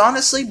Browns,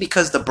 honestly,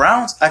 because the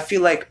Browns, I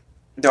feel like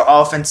their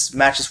offense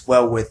matches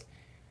well with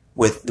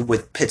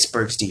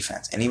Pittsburgh's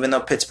defense. And even though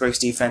Pittsburgh's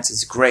defense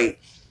is great,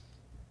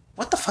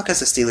 what the fuck has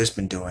the Steelers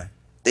been doing?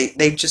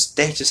 They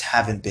just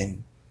haven't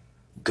been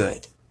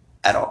good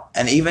at all.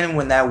 And even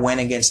when that win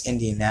against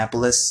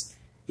Indianapolis,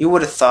 you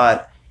would have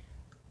thought,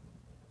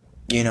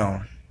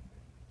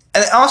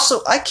 And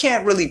also, I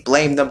can't really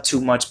blame them too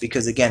much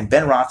because, again,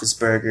 Ben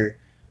Roethlisberger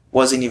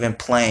wasn't even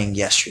playing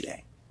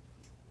yesterday.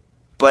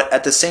 But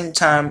at the same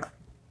time,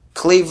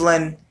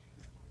 Cleveland,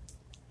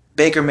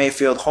 Baker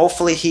Mayfield,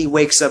 hopefully he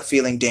wakes up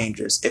feeling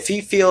dangerous. If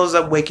he feels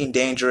up waking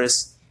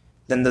dangerous,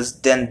 then the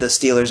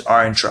Steelers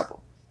are in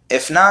trouble.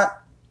 If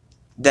not,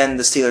 then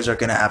the Steelers are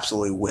going to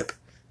absolutely whip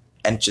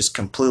and just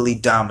completely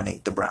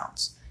dominate the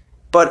Browns.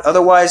 But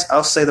otherwise,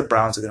 I'll say the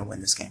Browns are going to win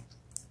this game.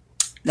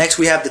 Next,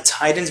 we have the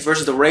Titans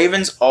versus the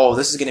Ravens. Oh,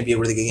 this is going to be a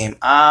really good game.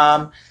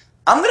 I'm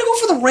going to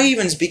go for the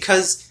Ravens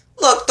because,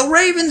 look, the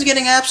Ravens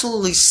getting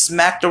absolutely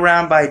smacked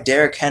around by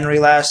Derrick Henry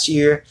last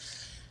year.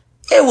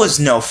 It was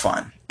no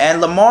fun. And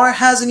Lamar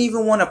hasn't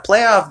even won a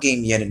playoff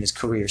game yet in his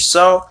career.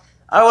 So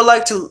I would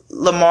like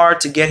Lamar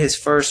to get his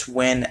first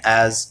win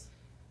as,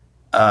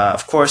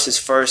 of course, his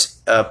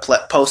first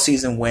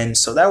postseason win.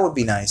 So that would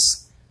be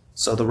nice.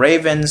 So the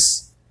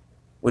Ravens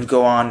would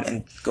go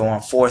on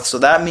fourth. So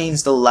that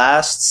means the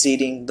lowest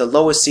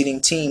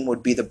seeding team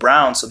would be the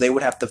Browns. So they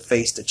would have to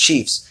face the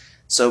Chiefs.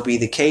 So it would be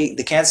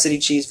the Kansas City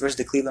Chiefs versus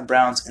the Cleveland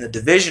Browns in the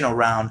divisional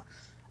round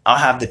I'll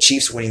have the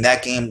Chiefs winning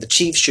that game. The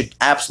Chiefs should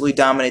absolutely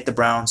dominate the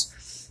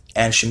Browns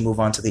and should move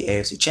on to the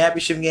AFC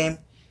Championship game.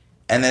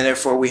 And then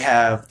therefore we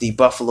have the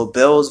Buffalo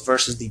Bills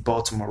versus the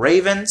Baltimore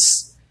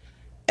Ravens.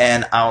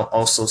 And I'll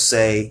also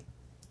say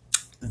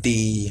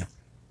the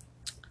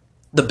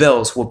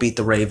Bills will beat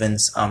the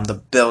Ravens.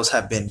 The Bills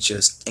have been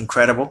just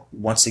incredible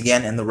once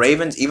again. And the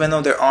Ravens, even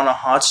though they're on a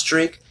hot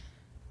streak,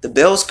 the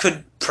Bills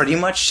could pretty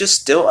much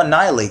just still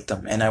annihilate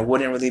them. And I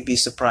wouldn't really be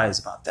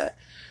surprised about that.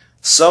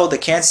 So the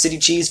Kansas City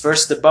Chiefs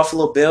versus the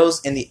Buffalo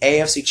Bills in the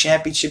AFC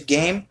Championship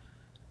game.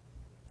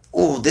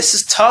 Ooh, this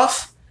is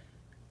tough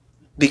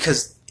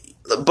because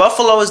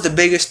Buffalo is the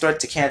biggest threat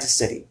to Kansas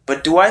City.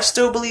 But do I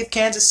still believe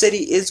Kansas City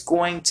is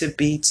going to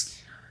beat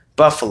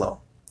Buffalo?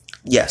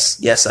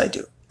 Yes, I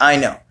do. I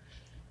know.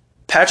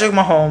 Patrick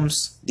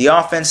Mahomes, the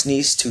offense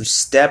needs to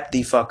step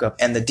the fuck up,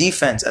 and the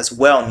defense as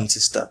well needs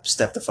to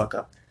step the fuck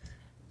up.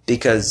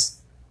 Because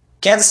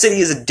Kansas City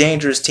is a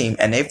dangerous team,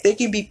 and if they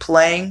can be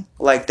playing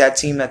like that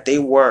team that they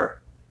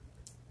were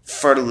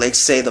for, let's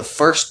say, the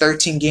first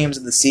 13 games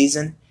of the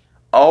season,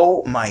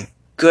 oh my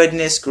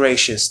goodness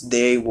gracious,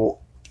 they will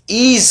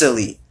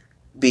easily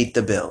beat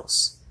the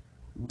Bills.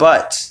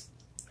 But,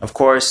 of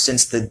course,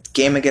 since the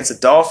game against the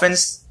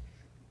Dolphins,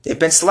 they've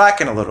been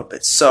slacking a little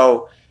bit.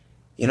 So,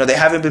 they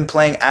haven't been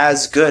playing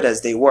as good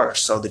as they were.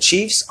 So the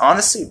Chiefs,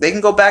 honestly, they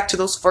can go back to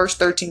those first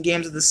 13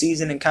 games of the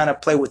season and kind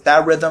of play with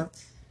that rhythm.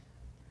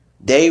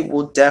 They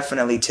will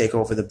definitely take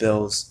over the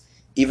Bills,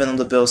 even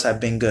though the Bills have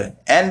been good.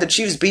 And the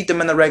Chiefs beat them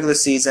in the regular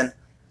season,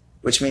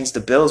 which means the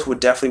Bills would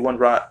definitely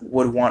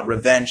want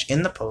revenge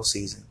in the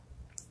postseason.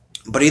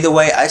 But either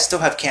way, I still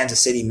have Kansas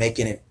City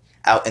making it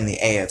out in the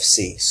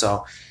AFC.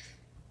 So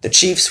the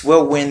Chiefs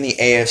will win the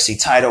AFC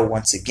title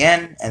once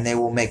again, and they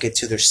will make it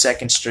to their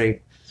second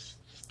straight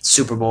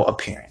Super Bowl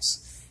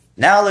appearance.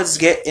 Now let's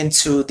get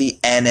into the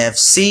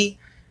NFC.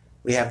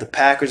 We have the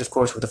Packers, of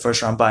course, with the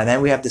first round bye.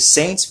 Then we have the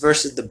Saints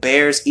versus the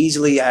Bears.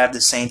 Easily, I have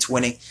the Saints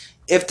winning.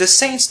 If the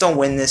Saints don't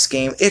win this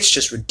game, it's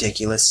just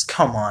ridiculous.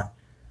 Come on.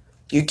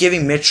 You're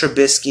giving Mitch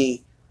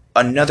Trubisky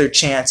another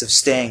chance of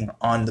staying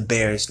on the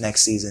Bears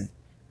next season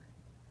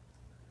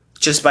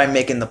just by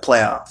making the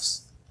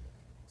playoffs.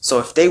 So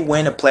if they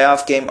win a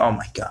playoff game, oh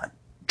my God.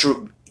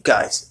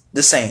 Guys,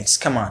 the Saints,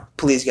 come on.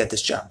 Please get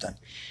this job done.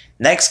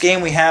 Next game,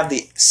 we have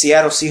the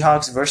Seattle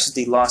Seahawks versus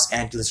the Los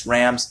Angeles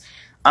Rams.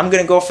 I'm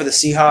going to go for the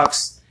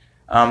Seahawks.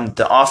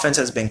 The offense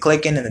has been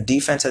clicking and the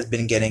defense has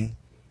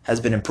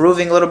been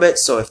improving a little bit.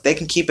 So if they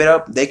can keep it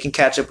up, they can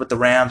catch up with the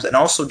Rams. And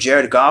also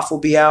Jared Goff will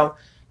be out.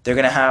 They're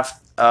going to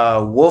have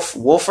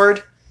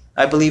Wolford,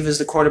 I believe, is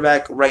the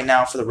quarterback right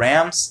now for the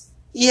Rams.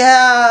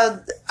 Yeah.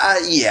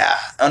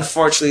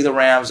 Unfortunately, the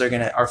Rams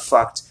are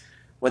fucked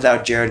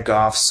without Jared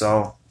Goff.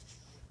 So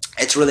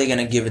it's really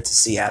going to give it to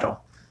Seattle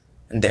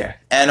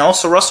there. And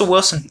also Russell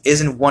Wilson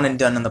isn't one and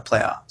done in the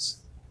playoffs,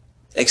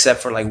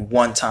 except for like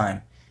one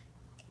time.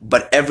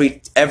 But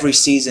every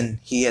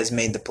season he has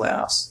made the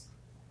playoffs,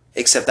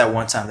 except that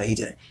one time that he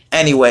didn't.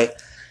 Anyway,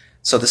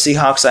 so the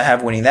Seahawks I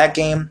have winning that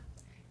game.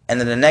 And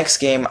then the next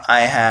game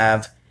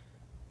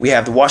we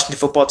have the Washington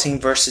football team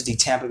versus the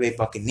Tampa Bay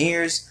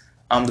Buccaneers.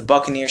 The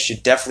Buccaneers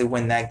should definitely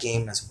win that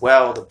game as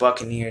well. The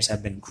Buccaneers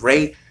have been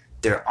great.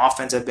 Their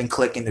offense has been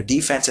clicking. Their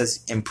defense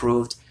has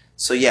improved.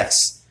 So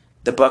yes,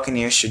 the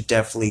Buccaneers should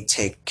definitely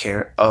take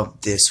care of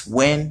this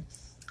win.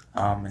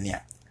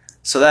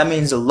 So that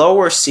means the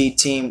lower seed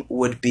team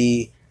would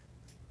be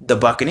the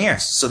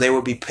Buccaneers. So they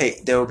will be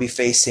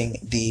facing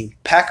the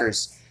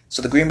Packers.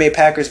 So the Green Bay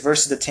Packers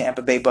versus the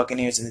Tampa Bay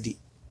Buccaneers in the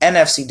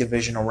NFC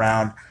divisional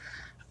round.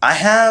 I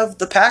have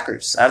the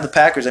Packers. I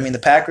mean, the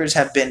Packers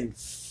have been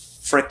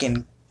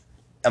freaking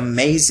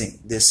amazing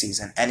this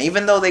season. And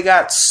even though they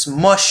got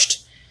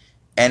smushed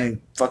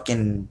and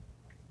fucking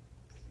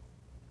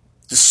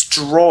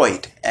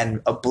destroyed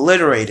and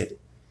obliterated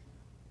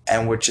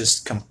and were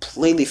just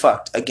completely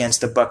fucked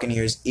against the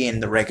Buccaneers in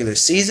the regular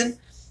season,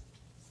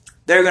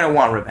 they're going to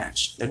want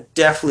revenge. They're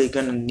definitely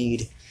going to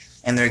need,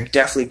 and they're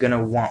definitely going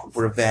to want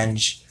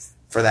revenge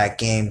for that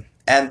game.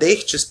 And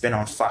they've just been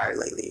on fire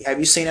lately. Have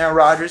you seen Aaron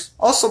Rodgers?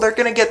 Also, they're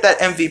going to get that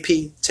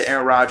MVP to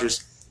Aaron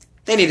Rodgers.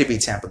 They need to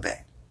beat Tampa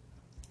Bay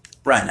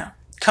right now.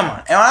 Come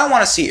on. And I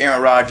want to see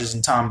Aaron Rodgers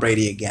and Tom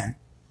Brady again.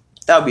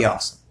 That would be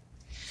awesome.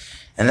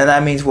 And then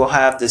that means we'll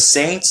have the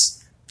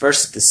Saints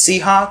versus the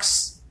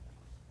Seahawks.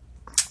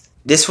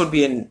 This would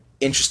be an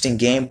interesting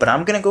game, but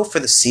I'm going to go for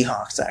the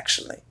Seahawks,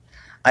 actually.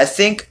 I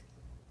think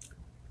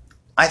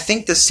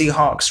the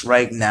Seahawks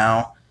right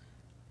now,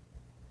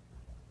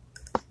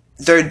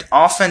 their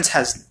offense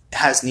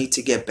has need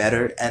to get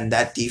better, and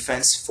that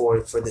defense for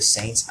the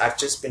Saints, I've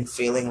just been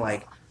feeling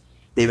like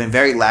they've been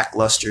very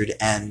lackluster,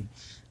 and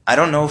I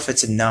don't know if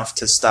it's enough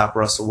to stop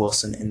Russell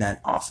Wilson in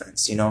that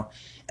offense,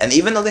 And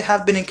even though they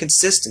have been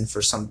inconsistent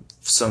for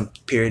some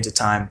periods of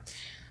time,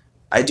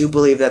 I do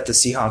believe that the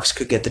Seahawks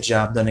could get the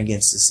job done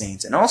against the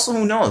Saints. And also,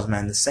 who knows,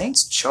 man, the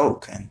Saints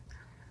choke, and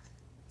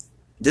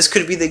this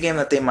could be the game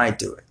that they might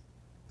do it.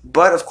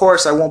 But, of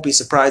course, I won't be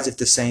surprised if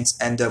the Saints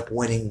end up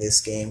winning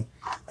this game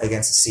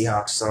against the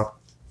Seahawks. So,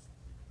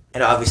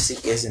 it obviously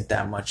isn't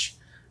that much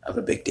of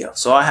a big deal.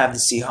 So I have the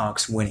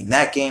Seahawks winning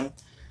that game.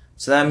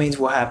 So that means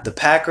we'll have the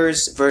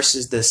Packers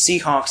versus the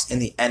Seahawks in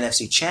the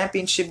NFC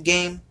Championship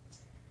game.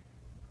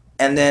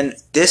 And then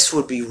this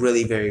would be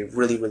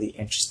really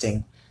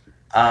interesting.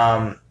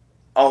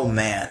 Oh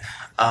man.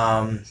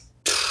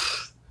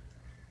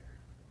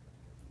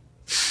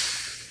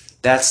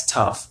 That's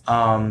tough.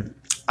 I'm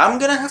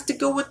gonna have to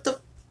go with the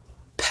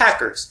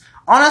Packers.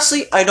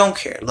 Honestly, I don't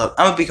care. Look,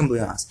 I'm gonna be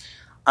completely honest.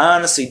 I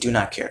honestly do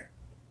not care.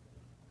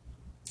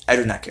 I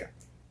do not care.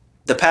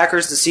 The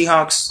Packers, the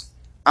Seahawks,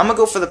 I'm gonna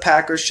go for the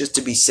Packers just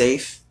to be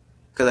safe,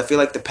 because I feel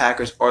like the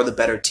Packers are the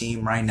better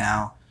team right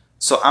now.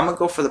 So I'm gonna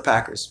go for the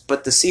Packers.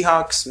 But the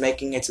Seahawks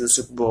making it to the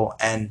Super Bowl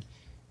and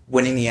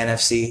winning the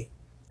NFC,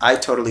 I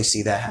totally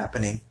see that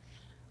happening.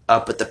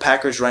 But the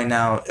Packers right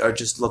now are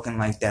just looking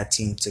like that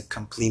team to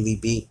completely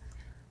beat.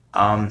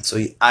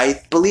 So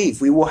I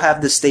believe we will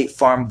have the State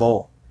Farm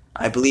Bowl.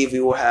 I believe we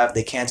will have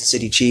the Kansas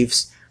City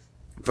Chiefs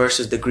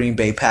versus the Green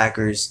Bay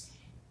Packers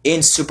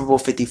in Super Bowl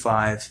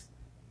 55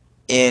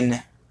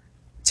 in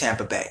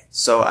Tampa Bay.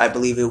 So I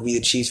believe it will be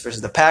the Chiefs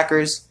versus the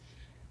Packers.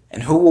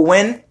 And who will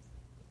win?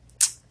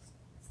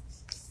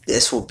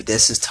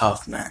 This is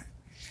tough, man.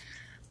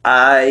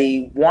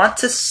 I want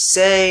to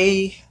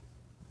say,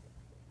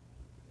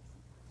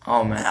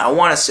 I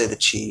want to say the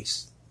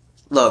Chiefs.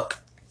 Look,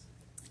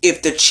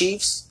 if the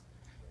Chiefs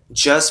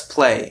just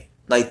play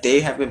like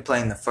they have been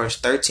playing the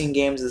first 13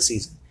 games of the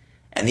season,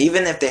 and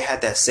even if they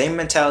had that same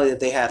mentality that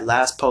they had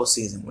last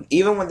postseason,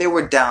 even when they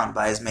were down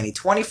by as many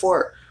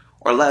 24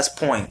 or less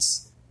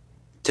points,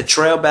 to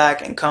trail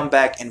back and come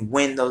back and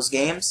win those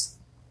games,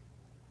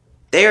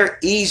 they are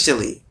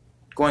easily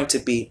going to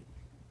beat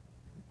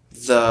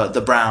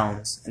the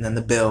Browns and then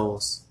the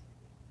Bills,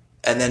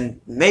 and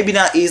then maybe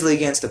not easily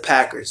against the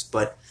Packers,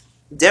 but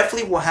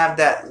definitely will have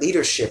that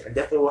leadership and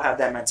definitely will have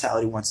that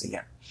mentality once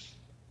again.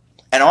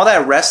 And all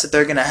that rest that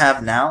they're going to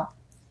have now,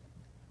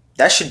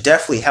 that should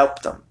definitely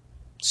help them.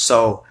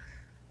 So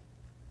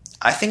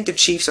I think the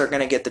Chiefs are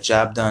going to get the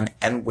job done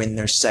and win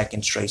their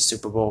second straight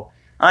Super Bowl.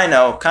 I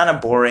know, kind of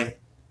boring.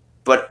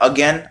 But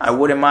again, I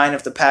wouldn't mind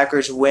if the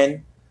Packers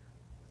win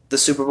the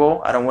Super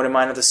Bowl. I wouldn't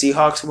mind if the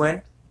Seahawks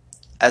win,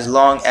 as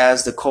long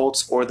as the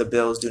Colts or the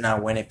Bills do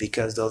not win it,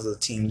 because those are the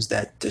teams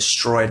that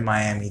destroyed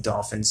Miami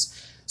Dolphins'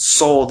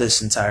 soul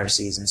this entire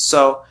season.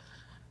 So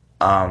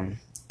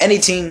any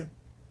team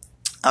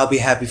I'll be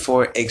happy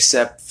for,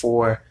 except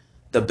for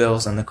the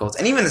Bills and the Colts.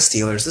 And even the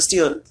Steelers.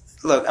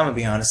 Look, I'm going to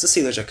be honest. The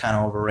Steelers are kind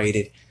of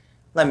overrated.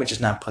 Let me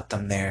just not put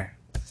them there.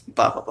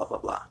 Blah, blah, blah, blah,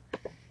 blah.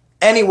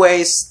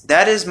 Anyways,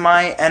 that is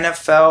my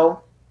NFL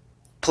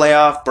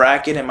playoff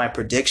bracket and my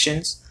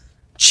predictions.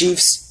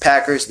 Chiefs,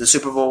 Packers, the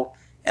Super Bowl,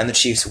 and the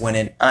Chiefs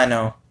winning. I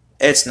know.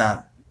 It's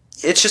not.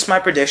 It's just my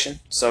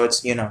prediction. So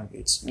it's,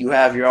 you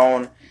have your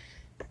own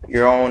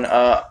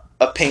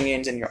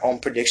opinions and your own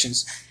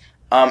predictions.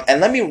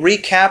 And let me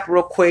recap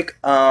real quick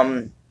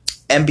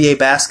NBA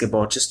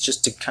basketball,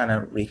 just to kind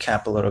of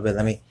recap a little bit.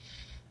 Let me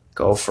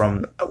go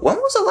from, when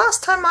was the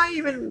last time I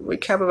even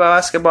recap about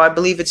basketball? I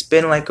believe it's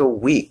been like a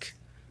week.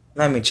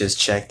 Let me just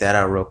check that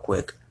out real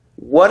quick.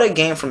 What a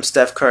game from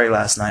Steph Curry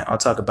last night. I'll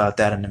talk about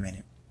that in a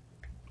minute.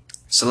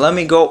 So let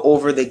me go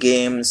over the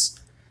games.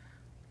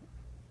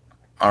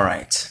 All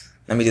right.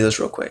 Let me do this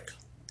real quick.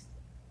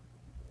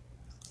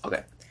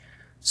 Okay.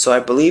 So I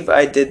believe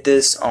I did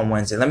this on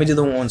Wednesday. Let me do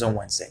the ones on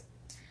Wednesday.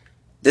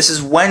 This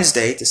is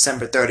Wednesday,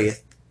 December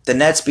 30th. The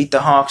Nets beat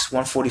the Hawks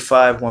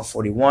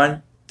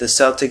 145-141. The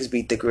Celtics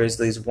beat the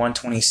Grizzlies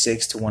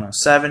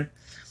 126-107.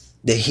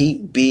 The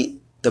Heat beat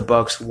the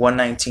Bucks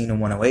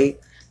 119-108.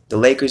 The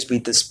Lakers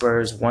beat the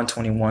Spurs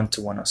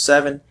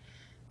 121-107.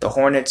 The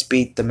Hornets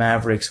beat the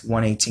Mavericks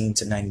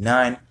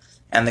 118-99.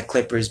 And the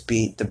Clippers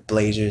beat the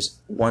Blazers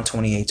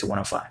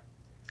 128-105.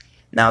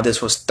 Now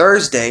this was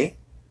Thursday.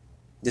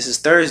 This is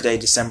Thursday,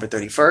 December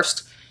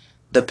 31st.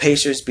 The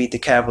Pacers beat the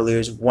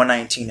Cavaliers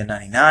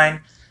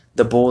 119-99.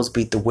 The Bulls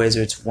beat the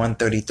Wizards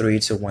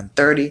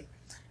 133-130.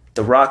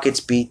 The Rockets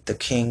beat the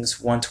Kings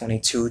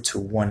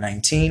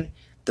 122-119.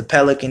 The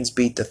Pelicans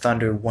beat the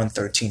Thunder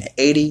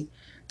 113-80.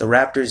 The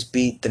Raptors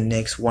beat the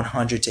Knicks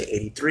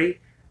 100-83.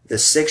 The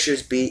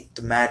Sixers beat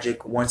the Magic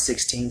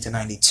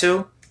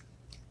 116-92.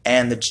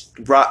 And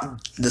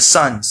the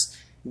Suns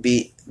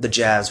beat the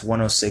Jazz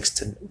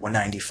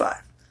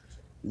 106-195.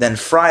 Then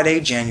Friday,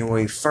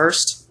 January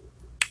 1st,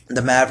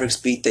 the Mavericks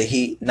beat the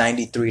Heat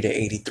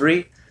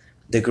 93-83.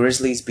 The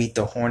Grizzlies beat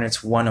the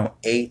Hornets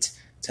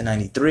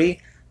 108-93.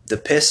 The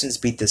Pistons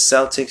beat the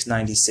Celtics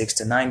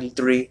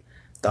 96-93.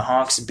 The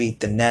Hawks beat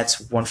the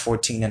Nets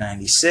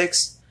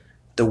 114-96.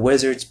 The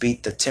Wizards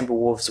beat the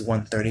Timberwolves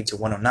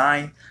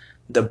 130-109.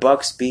 The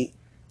Bucks beat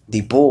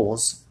the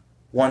Bulls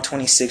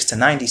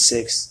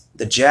 126-96.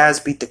 The Jazz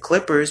beat the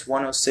Clippers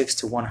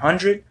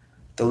 106-100.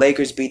 The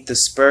Lakers beat the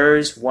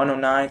Spurs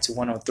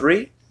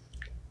 109-103.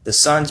 The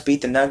Suns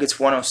beat the Nuggets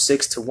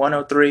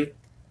 106-103.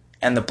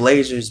 And the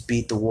Blazers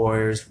beat the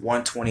Warriors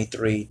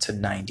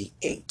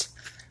 123-98.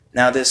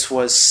 Now this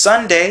was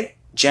Sunday,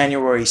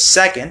 January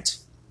 2nd.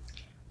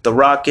 The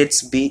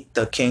Rockets beat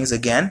the Kings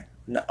again,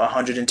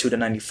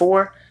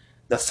 102-94.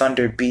 The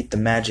Thunder beat the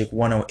Magic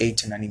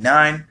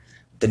 108-99.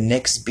 The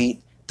Knicks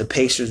beat the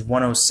Pacers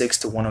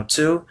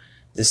 106-102.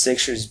 The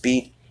Sixers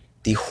beat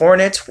the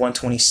Hornets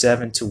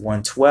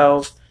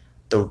 127-112.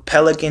 The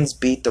Pelicans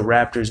beat the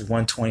Raptors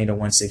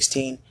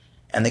 120-116.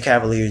 And the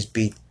Cavaliers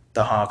beat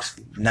the Hawks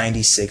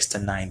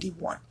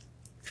 96-91.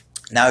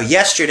 Now,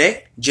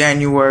 yesterday,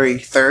 January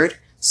 3rd,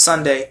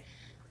 Sunday,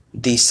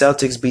 the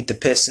Celtics beat the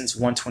Pistons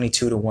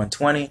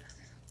 122-120.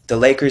 The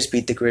Lakers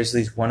beat the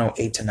Grizzlies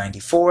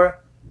 108-94.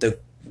 The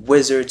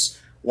Wizards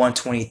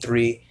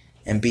 123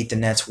 and beat the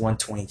Nets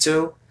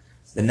 122.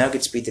 The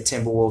Nuggets beat the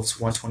Timberwolves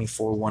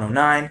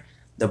 124-109.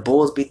 The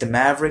Bulls beat the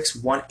Mavericks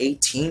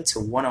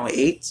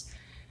 118-108.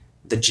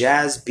 The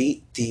Jazz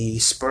beat the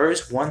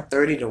Spurs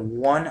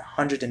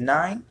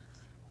 130-109.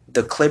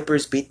 The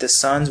Clippers beat the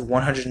Suns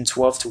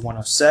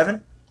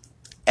 112-107.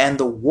 And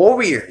the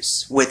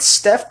Warriors, with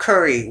Steph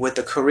Curry with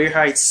a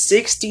career-high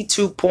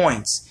 62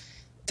 points,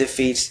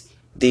 defeats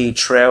the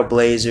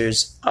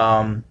Trailblazers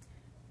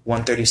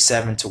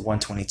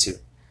 137-122.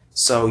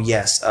 So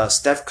yes,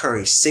 Steph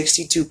Curry,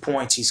 62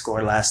 points he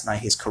scored last night,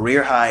 his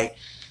career high.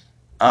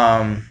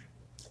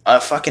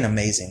 Fucking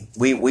amazing.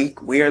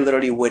 We are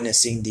literally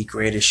witnessing the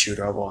greatest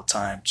shooter of all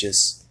time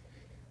just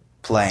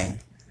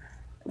playing,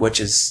 which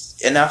is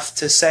enough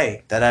to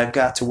say that I've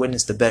got to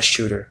witness the best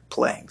shooter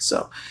playing.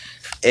 So,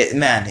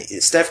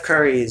 Steph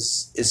Curry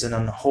is on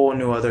a whole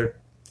new other.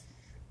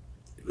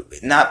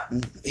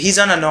 He's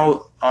on a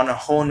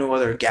whole new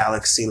other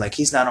galaxy. Like,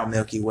 he's not on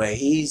Milky Way.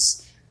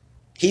 He's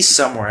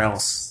somewhere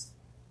else,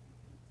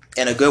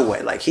 in a good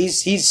way. Like,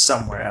 he's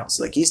somewhere else.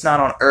 Like, he's not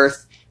on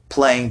Earth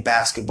playing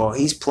basketball.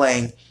 He's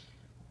playing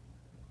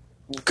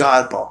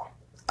Godball.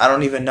 I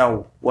don't even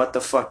know what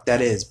the fuck that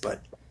is,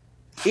 but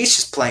he's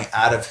just playing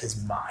out of his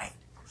mind,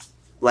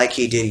 like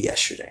he did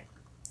yesterday.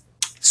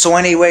 So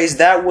anyways,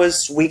 that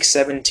was Week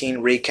 17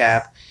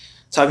 recap.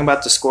 Talking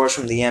about the scores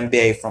from the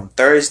NBA from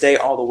Thursday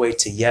all the way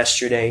to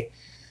yesterday.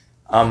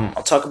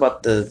 I'll talk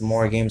about the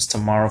more games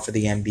tomorrow for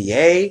the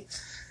NBA,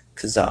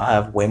 because I'll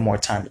have way more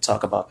time to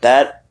talk about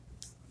that.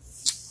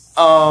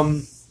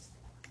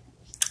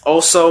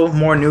 Also,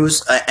 more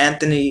news.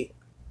 Anthony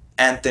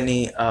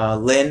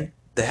Lynn,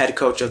 the head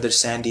coach of the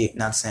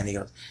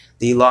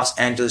the Los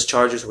Angeles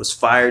Chargers, was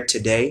fired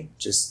today.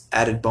 Just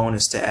added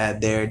bonus to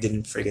add there.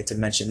 Didn't forget to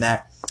mention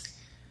that.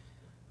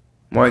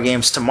 More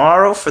games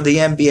tomorrow for the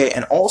NBA.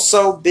 And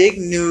also, big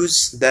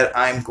news that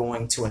I'm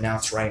going to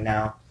announce right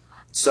now.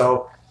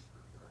 So,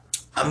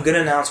 I'm going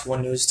to announce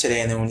one news today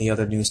and then the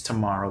other news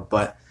tomorrow.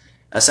 But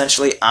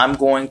essentially, I'm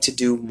going to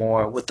do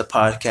more with the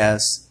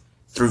podcast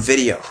through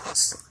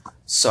videos.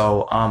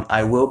 So,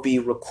 I will be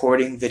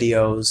recording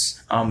videos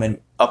and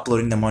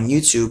uploading them on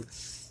YouTube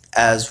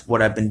as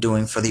what I've been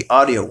doing for the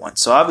audio one.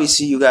 So,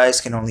 obviously, you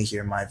guys can only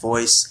hear my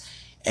voice.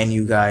 And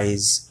you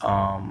guys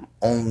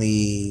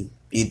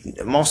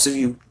most of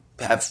you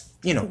have,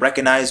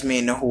 recognized me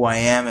and know who I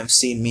am, have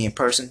seen me in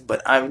person,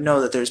 but I know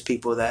that there's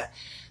people that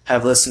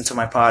have listened to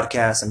my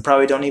podcast and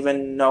probably don't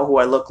even know who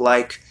I look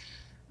like.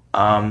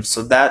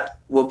 So that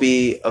will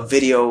be a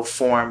video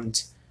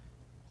formed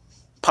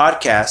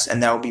podcast,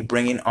 and that will be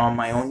bringing on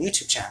my own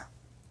YouTube channel.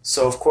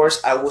 So of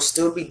course I will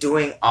still be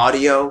doing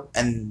audio,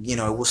 and it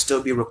will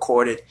still be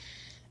recorded,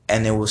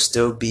 and it will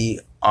still be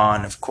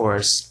on, of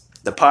course,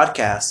 the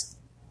podcast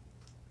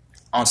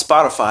on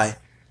Spotify.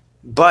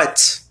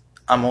 But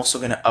I'm also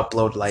going to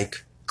upload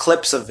like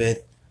clips of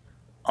it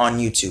on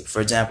YouTube. For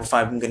example, if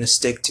I'm going to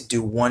stick to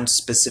do one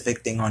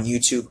specific thing on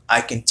YouTube, I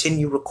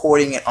continue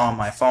recording it on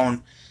my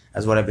phone,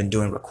 as what I've been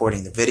doing,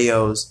 recording the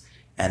videos.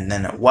 And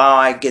then while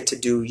I get to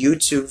do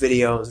YouTube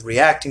videos,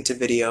 reacting to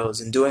videos,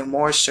 and doing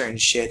more certain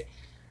shit,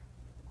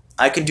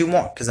 I can do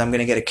more, because I'm going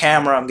to get a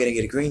camera, I'm going to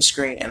get a green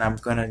screen, and I'm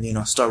going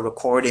to, start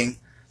recording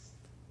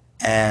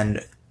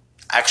and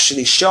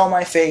actually show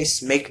my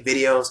face, make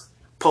videos,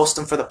 post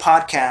them for the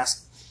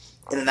podcast,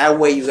 and in that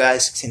way you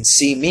guys can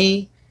see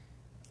me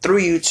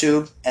through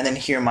YouTube and then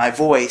hear my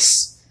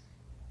voice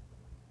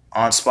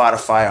on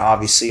Spotify,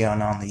 obviously, on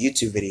the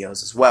YouTube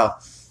videos as well.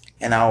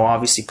 And I'll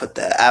obviously put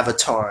the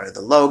avatar,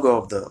 the logo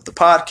of the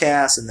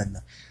podcast, and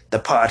then the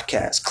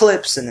podcast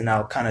clips, and then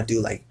I'll kind of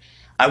do like,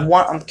 I'm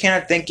kind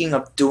of thinking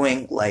of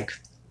doing like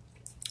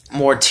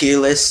more tier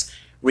list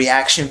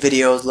reaction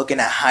videos, looking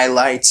at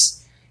highlights,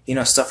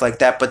 stuff like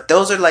that. But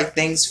those are like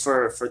things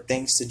for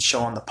things to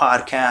show on the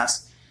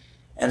podcast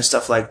and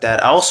stuff like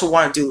that. I also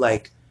want to do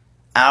like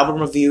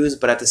album reviews,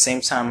 but at the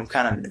same time, I'm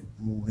kind of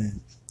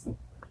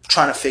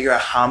trying to figure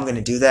out how I'm going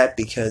to do that,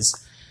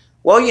 because,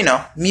 well,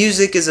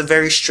 music is a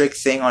very strict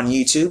thing on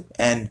YouTube.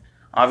 And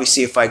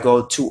obviously, if I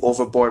go too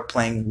overboard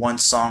playing one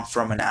song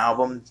from an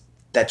album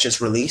that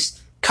just released,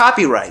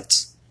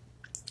 copyright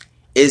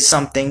is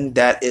something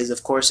that is,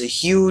 of course, a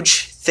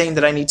huge thing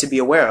that I need to be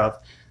aware of.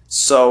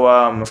 So,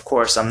 of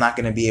course, I'm not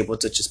going to be able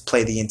to just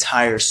play the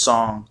entire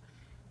song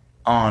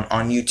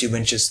on YouTube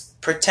and just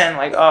pretend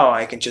like, oh,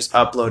 I can just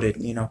upload it,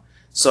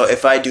 So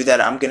if I do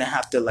that, I'm going to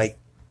have to, like,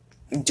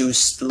 do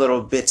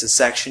little bits of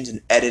sections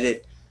and edit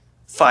it,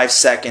 5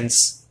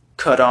 seconds,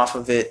 cut off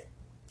of it,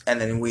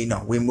 and then we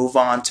move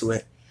on to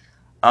it.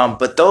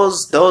 But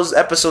those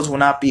episodes will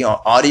not be on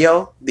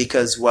audio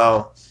because,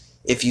 well,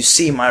 if you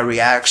see my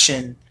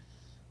reacting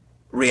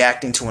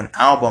to an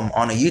album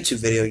on a YouTube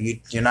video,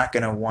 you're not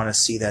going to want to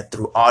see that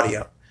through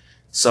audio.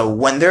 So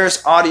when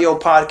there's audio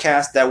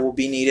podcasts that will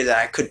be needed that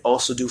I could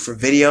also do for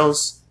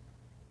videos,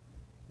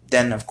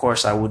 then of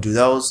course I will do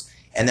those.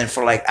 And then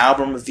for like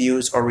album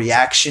reviews or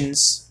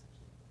reactions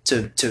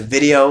to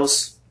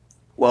videos,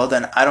 well,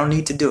 then I don't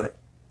need to do it.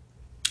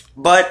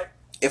 But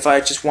if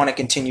I just want to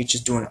continue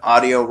just doing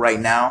audio right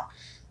now,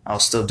 I'll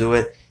still do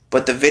it.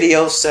 But the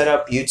video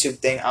setup, YouTube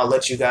thing, I'll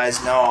let you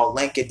guys know. I'll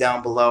link it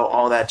down below.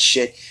 All that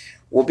shit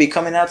will be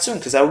coming out soon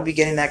because I will be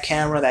getting that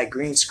camera, that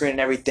green screen and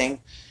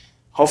everything,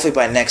 hopefully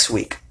by next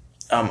week.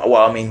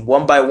 Well, I mean,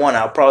 one by one.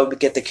 I'll probably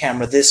get the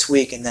camera this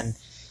week, and then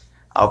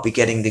I'll be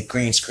getting the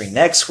green screen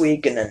next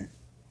week, and then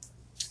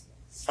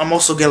I'm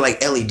also getting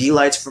like LED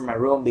lights for my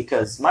room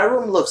because my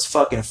room looks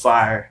fucking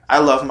fire. I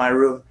love my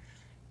room.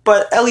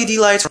 But LED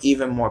lights are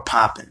even more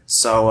popping.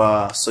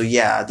 So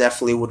yeah, I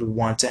definitely would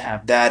want to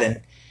have that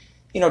and,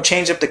 you know,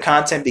 change up the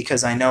content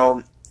because I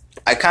know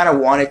I kind of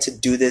wanted to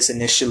do this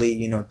initially,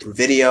 you know, through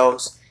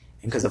videos.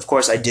 And because, of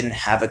course, I didn't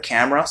have a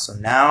camera. So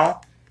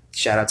now,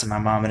 shout out to my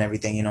mom and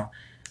everything, you know.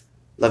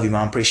 Love you,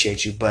 Mom.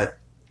 Appreciate you. But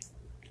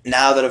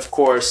now that, of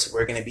course,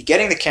 we're going to be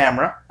getting the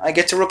camera, I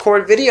get to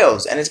record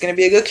videos. And it's going to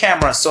be a good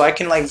camera so I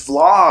can, like,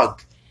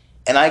 vlog.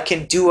 And I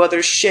can do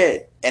other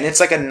shit. And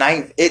it's like a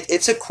night.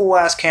 It's a cool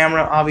ass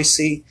camera.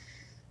 Obviously,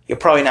 you'll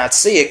probably not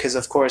see it because,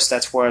 of course,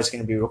 that's where it's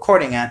going to be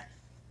recording at.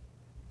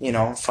 You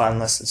know, Fun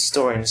Lesson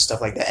Story and stuff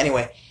like that.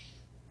 Anyway,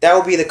 that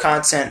will be the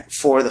content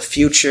for the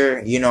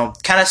future. You know,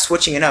 kind of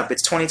switching it up.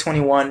 It's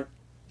 2021.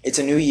 It's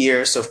a new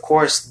year, so of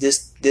course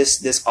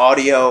this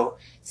audio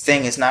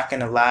thing is not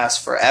going to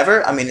last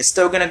forever. I mean, it's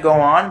still going to go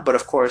on, but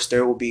of course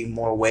there will be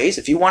more ways.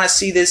 If you want to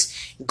see this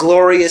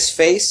glorious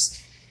face.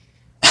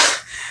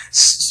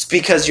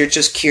 Because you're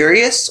just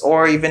curious,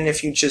 or even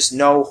if you just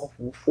know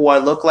who I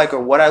look like or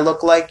what I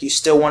look like, you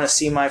still want to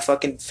see my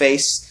fucking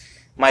face,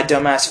 my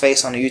dumbass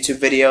face on a YouTube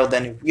video,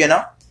 then, you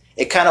know,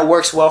 it kind of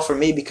works well for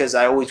me because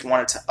I always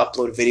wanted to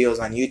upload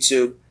videos on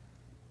YouTube.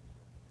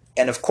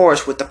 And of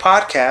course, with the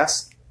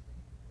podcast,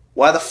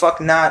 why the fuck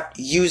not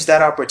use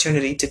that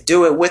opportunity to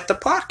do it with the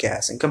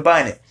podcast and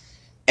combine it?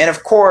 And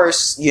of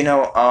course, you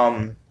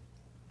know,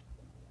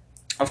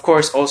 of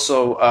course,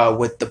 also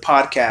with the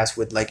podcast,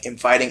 with like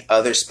inviting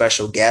other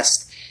special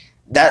guests,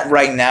 that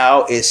right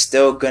now is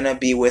still going to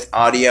be with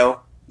audio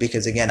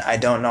because, again, I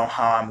don't know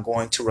how I'm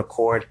going to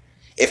record.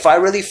 If I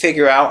really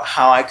figure out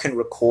how I can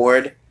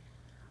record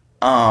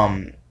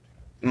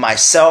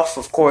myself,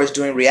 of course,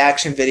 doing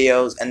reaction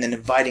videos and then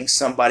inviting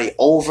somebody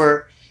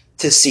over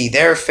to see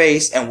their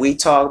face and we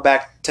talk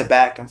back to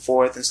back and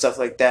forth and stuff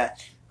like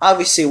that,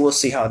 obviously we'll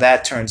see how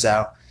that turns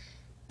out.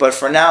 But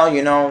for now,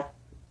 you know,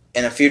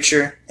 in the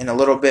future, in a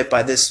little bit,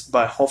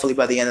 hopefully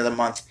by the end of the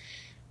month,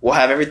 we'll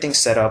have everything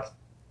set up.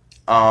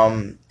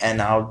 And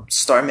I'll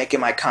start making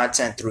my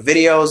content through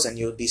videos, and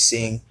you'll be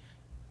seeing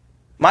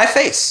my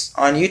face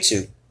on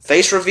YouTube.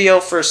 Face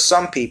reveal for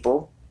some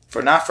people,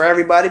 not for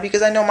everybody,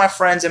 because I know my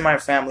friends and my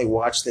family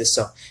watch this,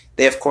 so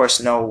they of course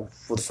know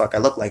who the fuck I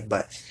look like.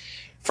 But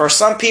for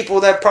some people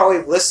that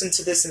probably listen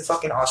to this in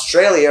fucking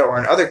Australia or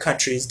in other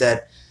countries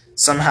that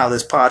somehow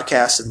this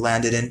podcast had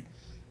landed in,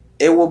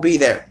 it will be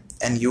there.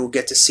 And you will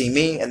get to see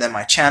me, and then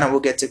my channel will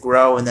get to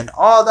grow, and then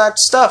all that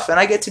stuff, and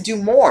I get to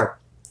do more.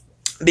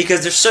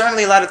 Because there's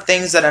certainly a lot of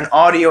things that an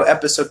audio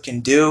episode can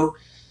do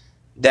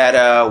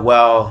that,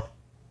 well,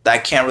 that I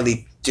can't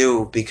really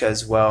do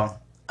because,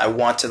 well, I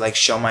want to, like,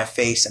 show my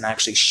face and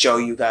actually show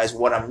you guys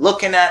what I'm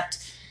looking at.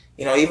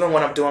 You know, even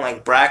when I'm doing,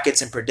 like,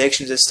 brackets and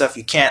predictions and stuff,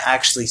 you can't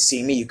actually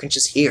see me. You can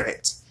just hear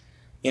it.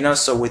 You know,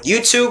 so with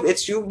YouTube,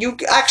 it's you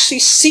actually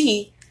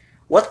see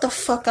what the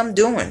fuck I'm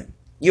doing.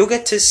 You'll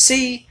get to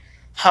see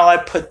how I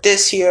put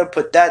this here,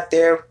 put that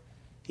there,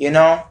 you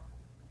know.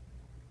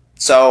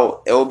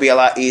 So it will be a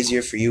lot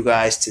easier for you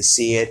guys to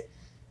see it.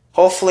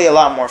 Hopefully a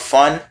lot more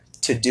fun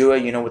to do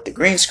it, you know, with the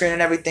green screen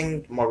and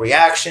everything, more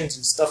reactions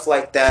and stuff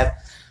like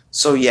that.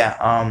 So yeah,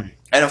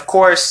 and of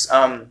course,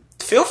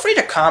 feel free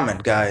to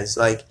comment, guys.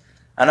 Like,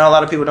 I know a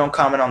lot of people don't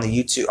comment on the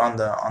YouTube, on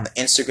the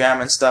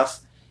Instagram and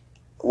stuff.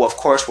 Well, of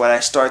course, when I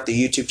start the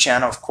YouTube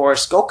channel, of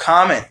course, go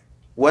comment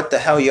what the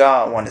hell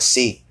y'all want to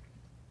see.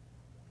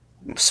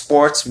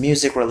 Sports,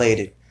 music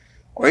related,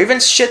 or even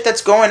shit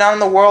that's going on in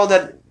the world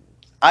that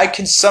I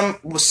can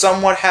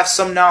somewhat have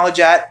some knowledge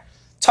at.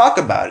 Talk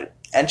about it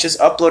and just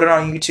upload it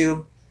on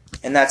YouTube,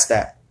 and that's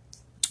that.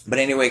 But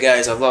anyway,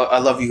 guys, I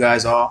love you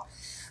guys all.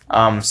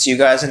 See you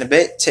guys in a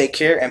bit. Take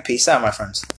care and peace out, my friends.